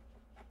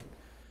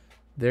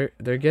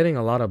 They're getting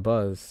a lot of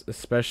buzz,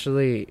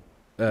 especially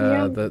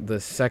the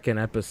second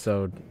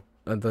episode,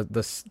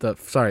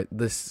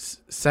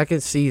 this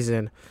second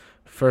season,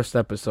 first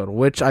episode,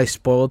 which I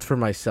spoiled for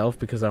myself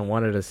because I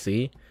wanted to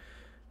see,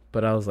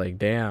 but I was like,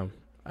 damn,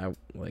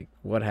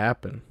 what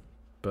happened?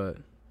 But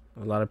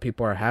a lot of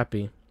people are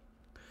happy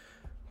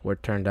what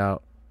it turned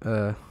out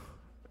in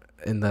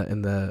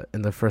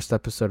the first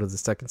episode of the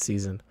second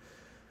season.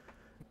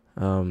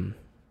 But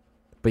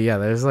yeah,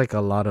 there's like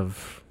a lot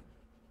of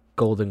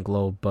Golden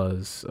Globe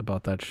buzz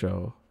about that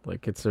show.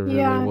 Like, it's a really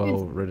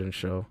well written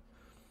show.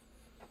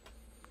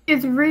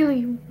 It's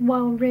really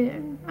well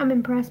written. I'm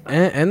impressed by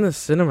it. And the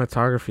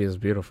cinematography is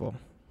beautiful.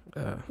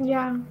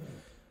 Yeah.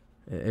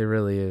 It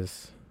really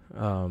is.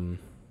 I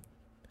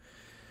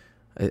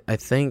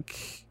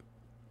think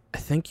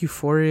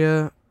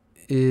Euphoria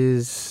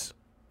it's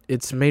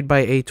made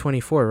by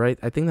A24, right?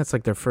 I think that's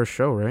like their first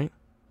show, right?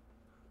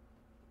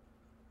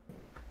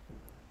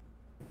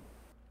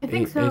 I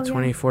think so.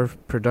 A24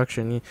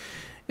 production.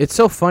 It's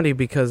so funny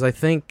because I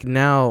think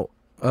now,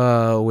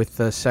 with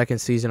the second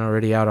season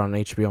already out on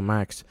HBO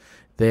Max,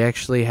 they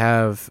actually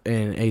have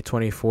in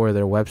A24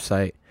 their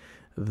website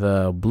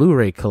the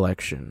Blu-ray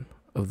collection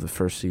of the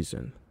first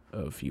season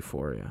of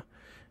Euphoria,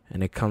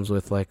 and it comes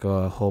with like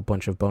a whole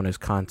bunch of bonus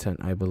content,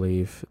 I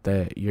believe,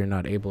 that you're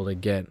not able to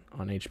get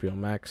on HBO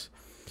Max.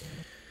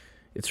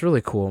 It's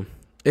really cool.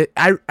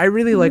 I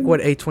really like what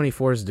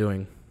A24 is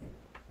doing.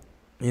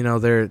 You know,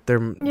 they're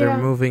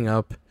moving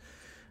up.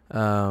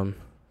 And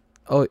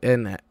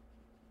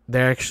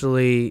they're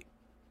actually,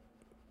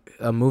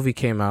 a movie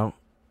came out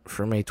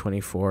from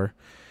A24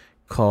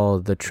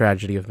 called The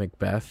Tragedy of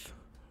Macbeth,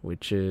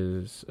 which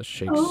is a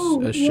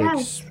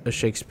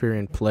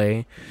Shakespearean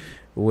play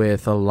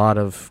with a lot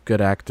of good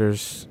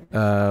actors.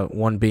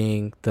 One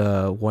being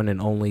the one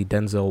and only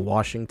Denzel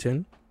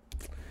Washington.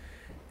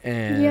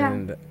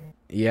 And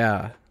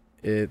it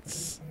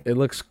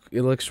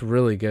looks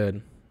really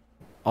good.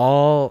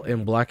 All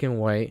in black and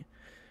white,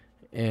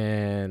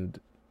 and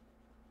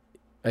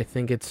I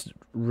think it's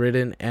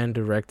written and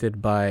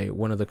directed by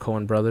one of the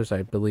Coen brothers.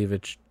 I believe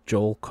it's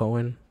Joel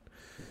Coen.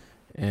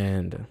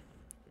 And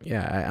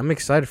yeah, I'm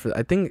excited for that.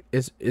 I think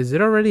is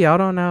it already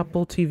out on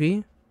Apple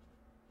TV?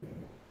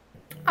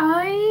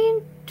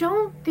 I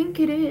don't think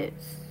it is.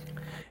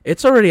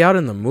 It's already out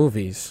in the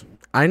movies.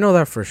 I know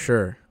that for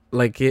sure.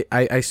 Like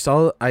I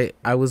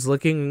was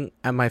looking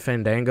at my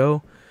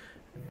Fandango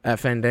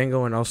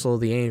and also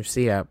the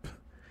AMC app,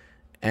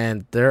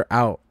 and they're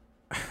out.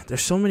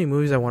 There's so many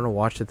movies I want to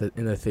watch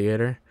in the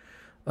theater.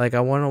 Like I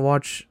want to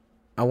watch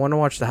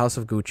The House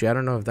of Gucci. I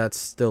don't know if that's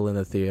still in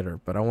the theater,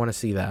 but I want to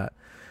see that.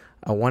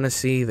 I want to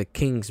see The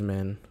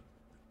Kingsman,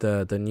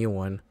 the new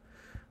one.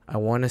 I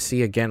want to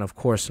see again, of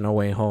course, No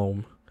Way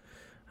Home.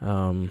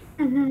 Oh,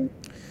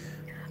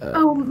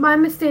 my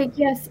mistake.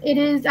 Yes, it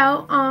is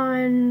out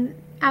on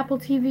Apple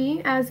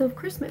TV as of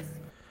Christmas.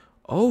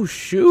 Oh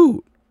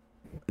shoot.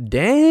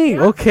 Dang.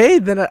 Yeah. Okay,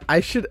 then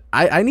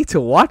I need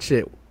to watch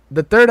it.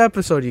 The third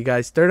episode, you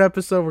guys. Third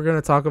episode, we're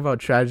gonna talk about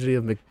Tragedy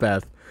of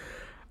Macbeth.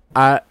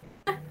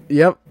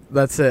 Yep,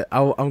 that's it.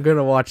 I'm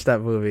gonna watch that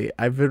movie.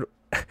 I've been,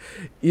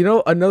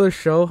 another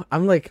show.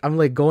 I'm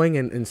like going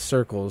in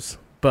circles.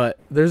 But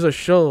there's a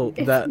show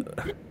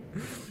that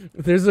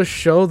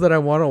I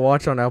want to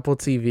watch on Apple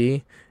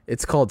TV.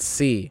 It's called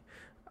C.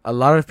 A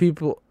lot of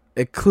people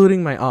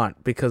including my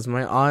aunt, because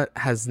my aunt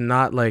has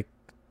not like,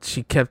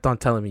 she kept on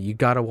telling me, you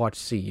gotta watch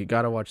C, you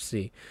gotta watch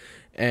C.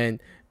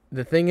 And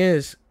the thing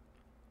is,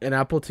 in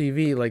Apple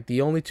TV, like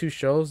the only two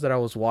shows that I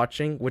was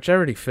watching, which I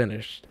already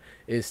finished,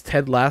 is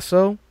Ted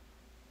Lasso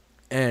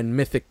and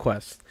Mythic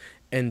Quest.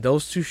 And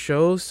those two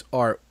shows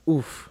are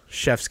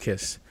chef's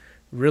kiss.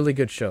 Really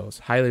good shows.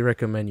 Highly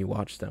recommend you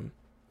watch them.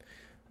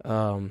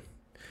 Um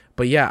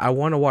but yeah, I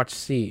want to watch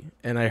C,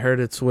 and I heard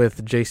it's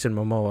with Jason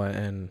Momoa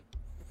and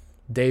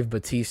Dave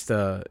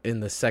Bautista in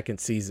the second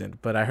season.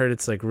 But I heard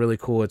it's like really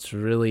cool. It's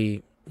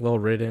really well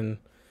written.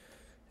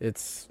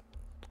 It's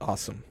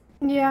awesome.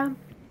 Yeah.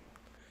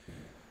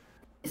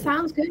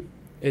 Sounds good.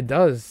 It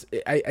does.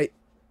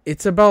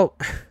 It's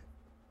about.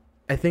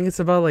 I think it's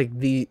about like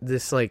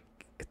this like,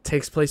 it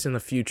takes place in the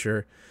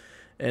future,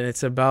 and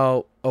it's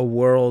about a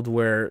world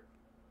where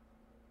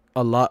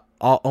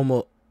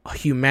almost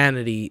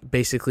humanity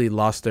basically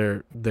lost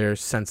their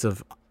sense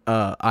of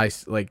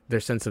eyes, like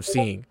their sense of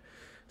seeing,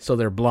 so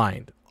they're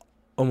blind.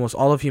 Almost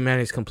all of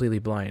humanity is completely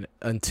blind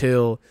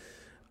until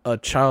a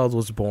child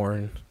was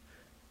born,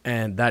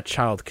 and that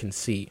child can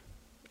see.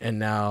 And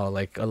now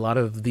like a lot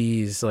of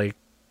these like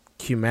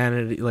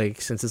humanity, like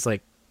since it's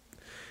like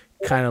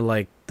kind of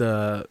like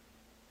the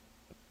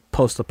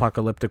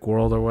post-apocalyptic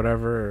world or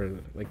whatever, or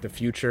like the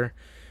future,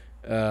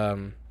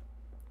 they're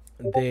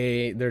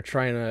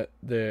trying to,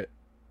 the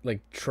like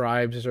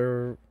tribes,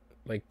 or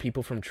like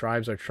people from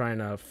tribes are trying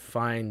to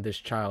find this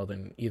child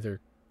and either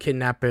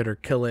kidnap it or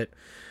kill it.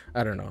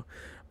 I don't know,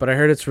 but I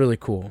heard it's really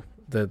cool.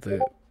 The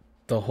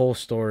whole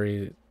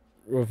story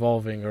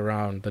revolving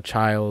around the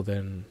child,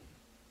 and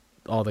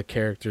all the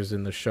characters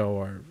in the show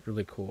are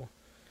really cool.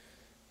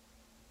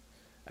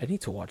 I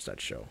need to watch that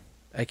show.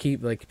 I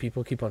keep like,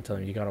 people keep on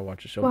telling me you gotta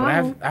watch the show, but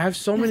I have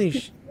so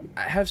many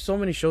I have so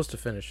many shows to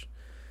finish.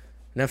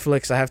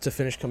 Netflix, I have to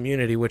finish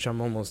Community, which I'm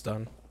almost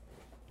done.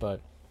 But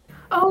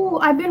Oh,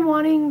 I've been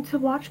wanting to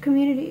watch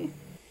Community.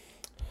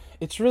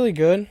 it's really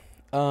good.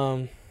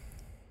 Uh,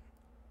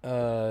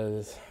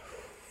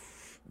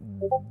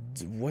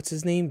 what's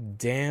his name?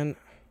 Dan.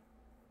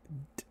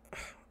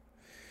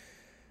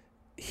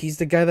 He's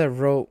the guy that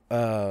wrote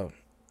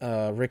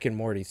Rick and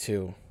Morty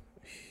too.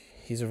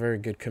 He's a very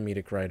good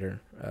comedic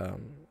writer.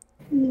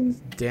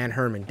 Dan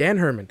Herman. Dan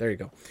Herman. There you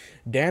go.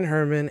 Dan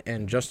Herman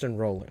and Justin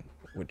Roiland,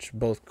 which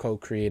both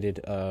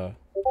co-created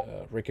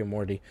Rick and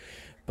Morty.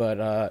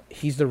 But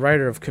he's the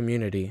writer of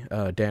Community,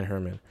 Dan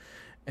Herman.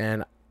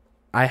 And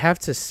I have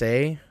to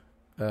say,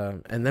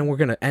 and then we're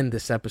going to end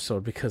this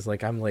episode because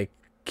like I'm like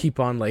keep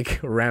on like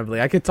rambling.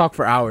 I could talk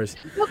for hours.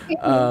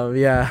 Okay.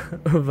 Yeah,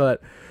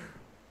 but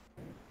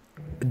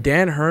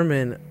Dan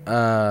Herman,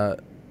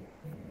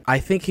 I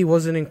think he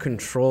wasn't in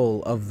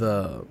control of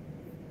the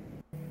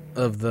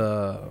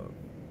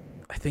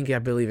I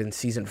believe in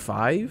season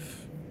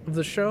 5 of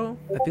the show.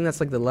 I think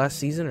that's like the last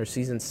season, or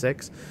season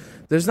 6.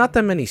 There's not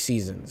that many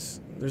seasons.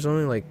 There's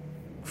only like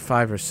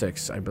 5 or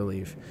 6, I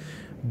believe.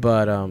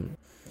 But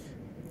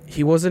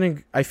he wasn't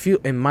in, I feel,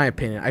 in my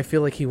opinion, I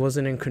feel like he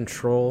wasn't in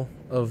control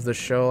of the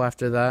show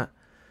after that.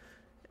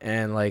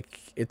 And like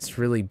it's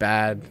really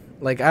bad.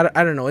 Like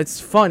I don't know,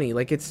 it's funny.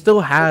 Like it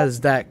still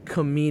has that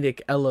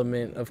comedic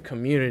element of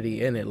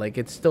Community in it. Like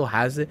it still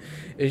has it.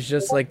 It's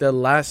just like the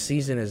last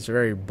season is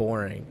very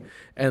boring.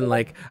 And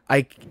like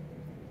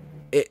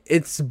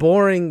it's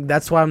boring.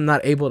 That's why I'm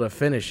not able to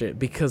finish it,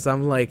 because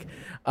I'm like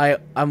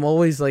I'm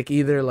always like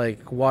either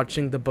like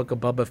watching the Book of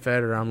Boba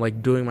Fett, or I'm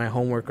like doing my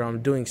homework, or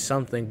I'm doing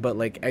something, but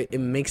like it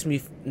makes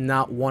me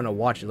not want to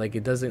watch it. Like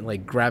it doesn't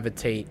like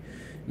gravitate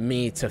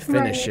me to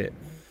finish it,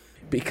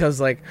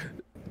 because like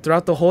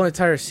throughout the whole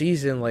entire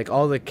season, like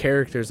all the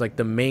characters, like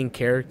the main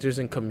characters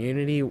in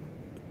Community,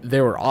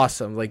 they were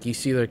awesome. Like you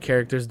see their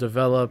characters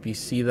develop, you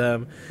see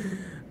them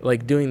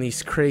like doing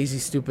these crazy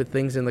stupid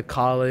things in the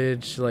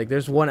college. Like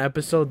there's one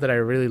episode that I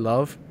really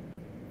love,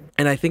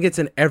 and I think it's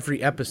in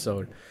every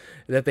episode,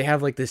 that they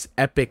have like this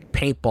epic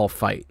paintball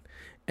fight,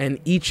 and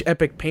each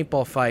epic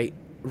paintball fight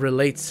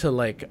relates to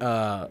like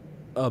a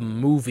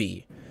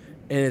movie,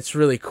 and it's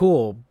really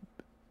cool.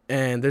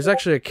 And there's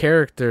actually a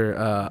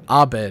character,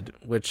 Abed,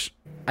 which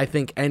I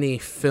think any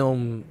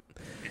film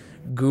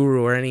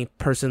guru or any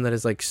person that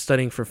is like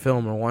studying for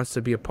film or wants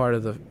to be a part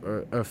of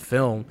the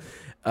film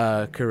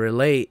could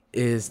relate,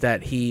 is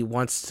that he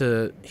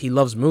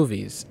loves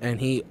movies,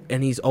 and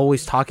he's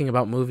always talking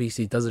about movies.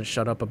 He doesn't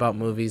shut up about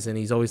movies, and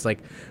he's always like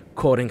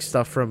quoting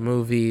stuff from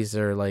movies,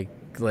 or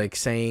like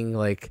saying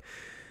like,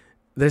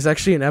 there's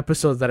actually an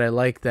episode that I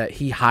like that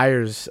he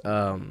hires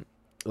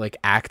like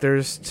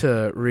actors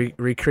to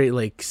recreate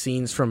like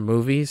scenes from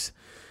movies,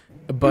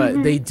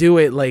 but they do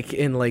it like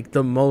in like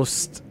the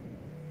most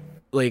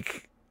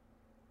like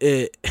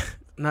it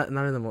not in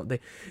the most,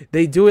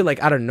 they do it like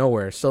out of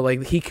nowhere. So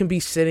like he can be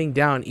sitting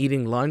down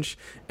eating lunch,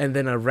 and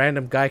then a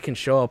random guy can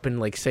show up and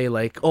like say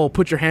like, oh,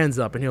 put your hands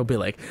up, and he'll be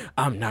like,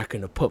 I'm not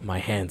gonna put my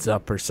hands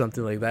up, or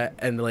something like that.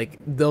 And like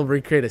they'll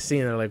recreate a scene,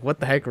 and they're like, what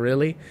the heck,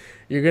 really?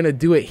 You're gonna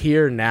do it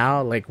here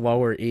now, like while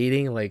we're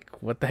eating? Like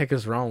what the heck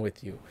is wrong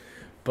with you?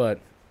 But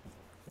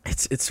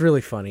it's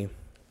really funny.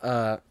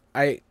 I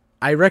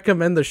I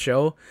recommend the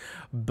show,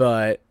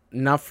 but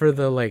not for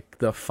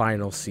the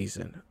final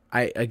season.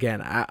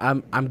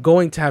 I'm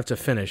going to have to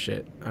finish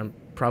it. I'm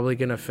probably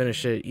gonna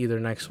finish it either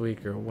next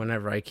week or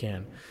whenever I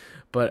can.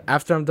 But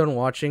after I'm done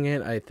watching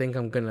it, I think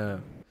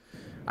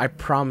I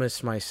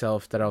promised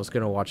myself that I was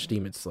gonna watch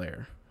Demon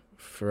Slayer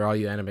for all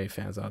you anime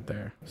fans out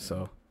there.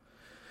 So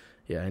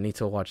yeah, I need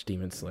to watch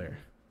Demon Slayer.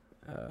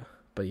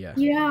 But yeah.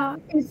 Yeah,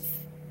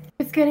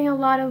 it's getting a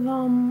lot of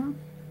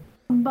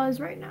buzz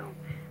right now.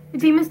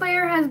 Demon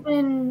Slayer has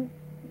been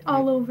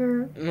all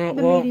over the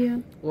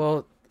media.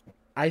 Well,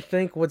 I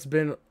think what's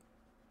been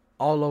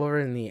all over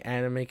in the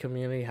anime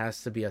community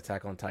has to be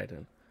Attack on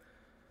Titan.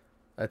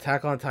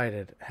 Attack on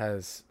Titan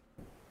has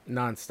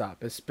nonstop,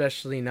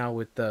 especially now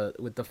with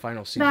the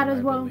final season, That as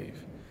I well. believe.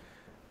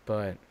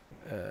 But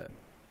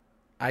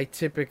I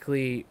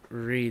typically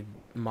read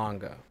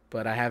manga,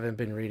 but I haven't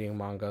been reading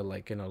manga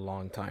in a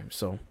long time.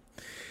 So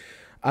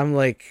I'm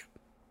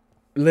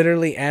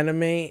literally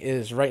anime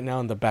is right now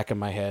in the back of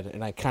my head,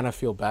 and I kind of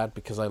feel bad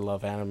because I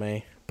love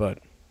anime, but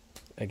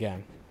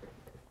again,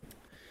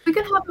 We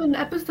could have an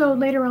episode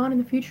later on in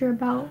the future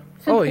about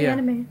simply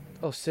anime.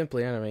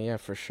 Simply anime, yeah,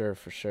 for sure.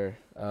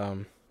 But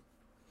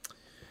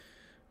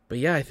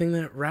yeah, I think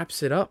that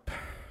wraps it up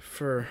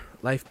for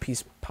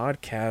LifePiece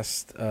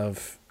podcast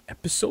of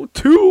episode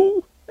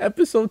 2.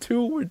 Episode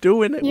 2, we're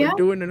doing it. Yeah. We're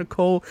doing it,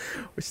 Nicole.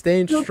 We're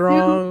staying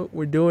strong.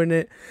 We're doing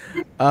it.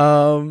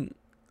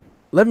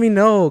 Let me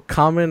know.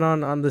 Comment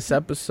on this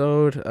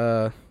episode.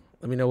 Let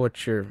me know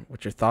what your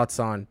thoughts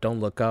on Don't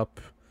Look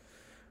Up.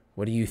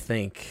 What do you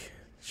think?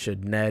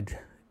 Should Ned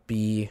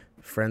be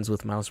friends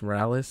with Miles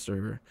Morales,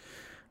 or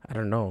I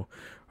don't know,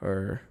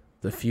 or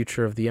the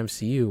future of the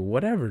MCU?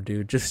 Whatever,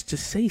 dude. Just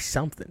say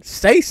something.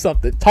 Say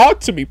something.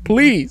 Talk to me,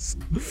 please.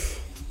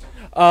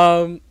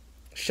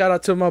 Shout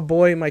out to my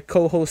boy, my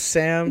co-host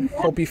Sam.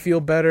 Hope you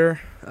feel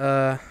better.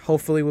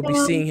 Hopefully we'll be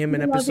seeing him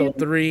in episode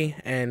 3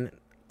 and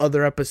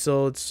other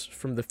episodes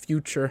from the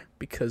future,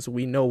 because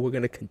we know we're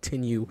going to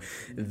continue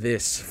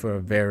this for a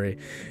very,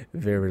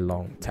 very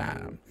long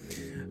time.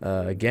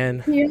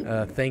 Again,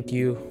 thank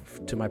you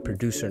to my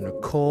producer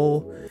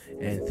Nicole,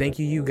 and thank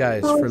you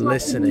guys for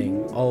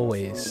listening.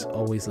 Always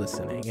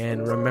listening.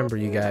 And remember,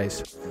 you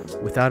guys,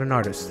 without an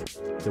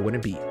artist, there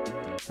wouldn't be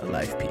a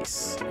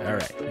LifePiece. All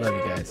right, love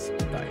you guys.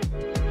 Bye.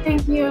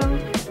 Thank you.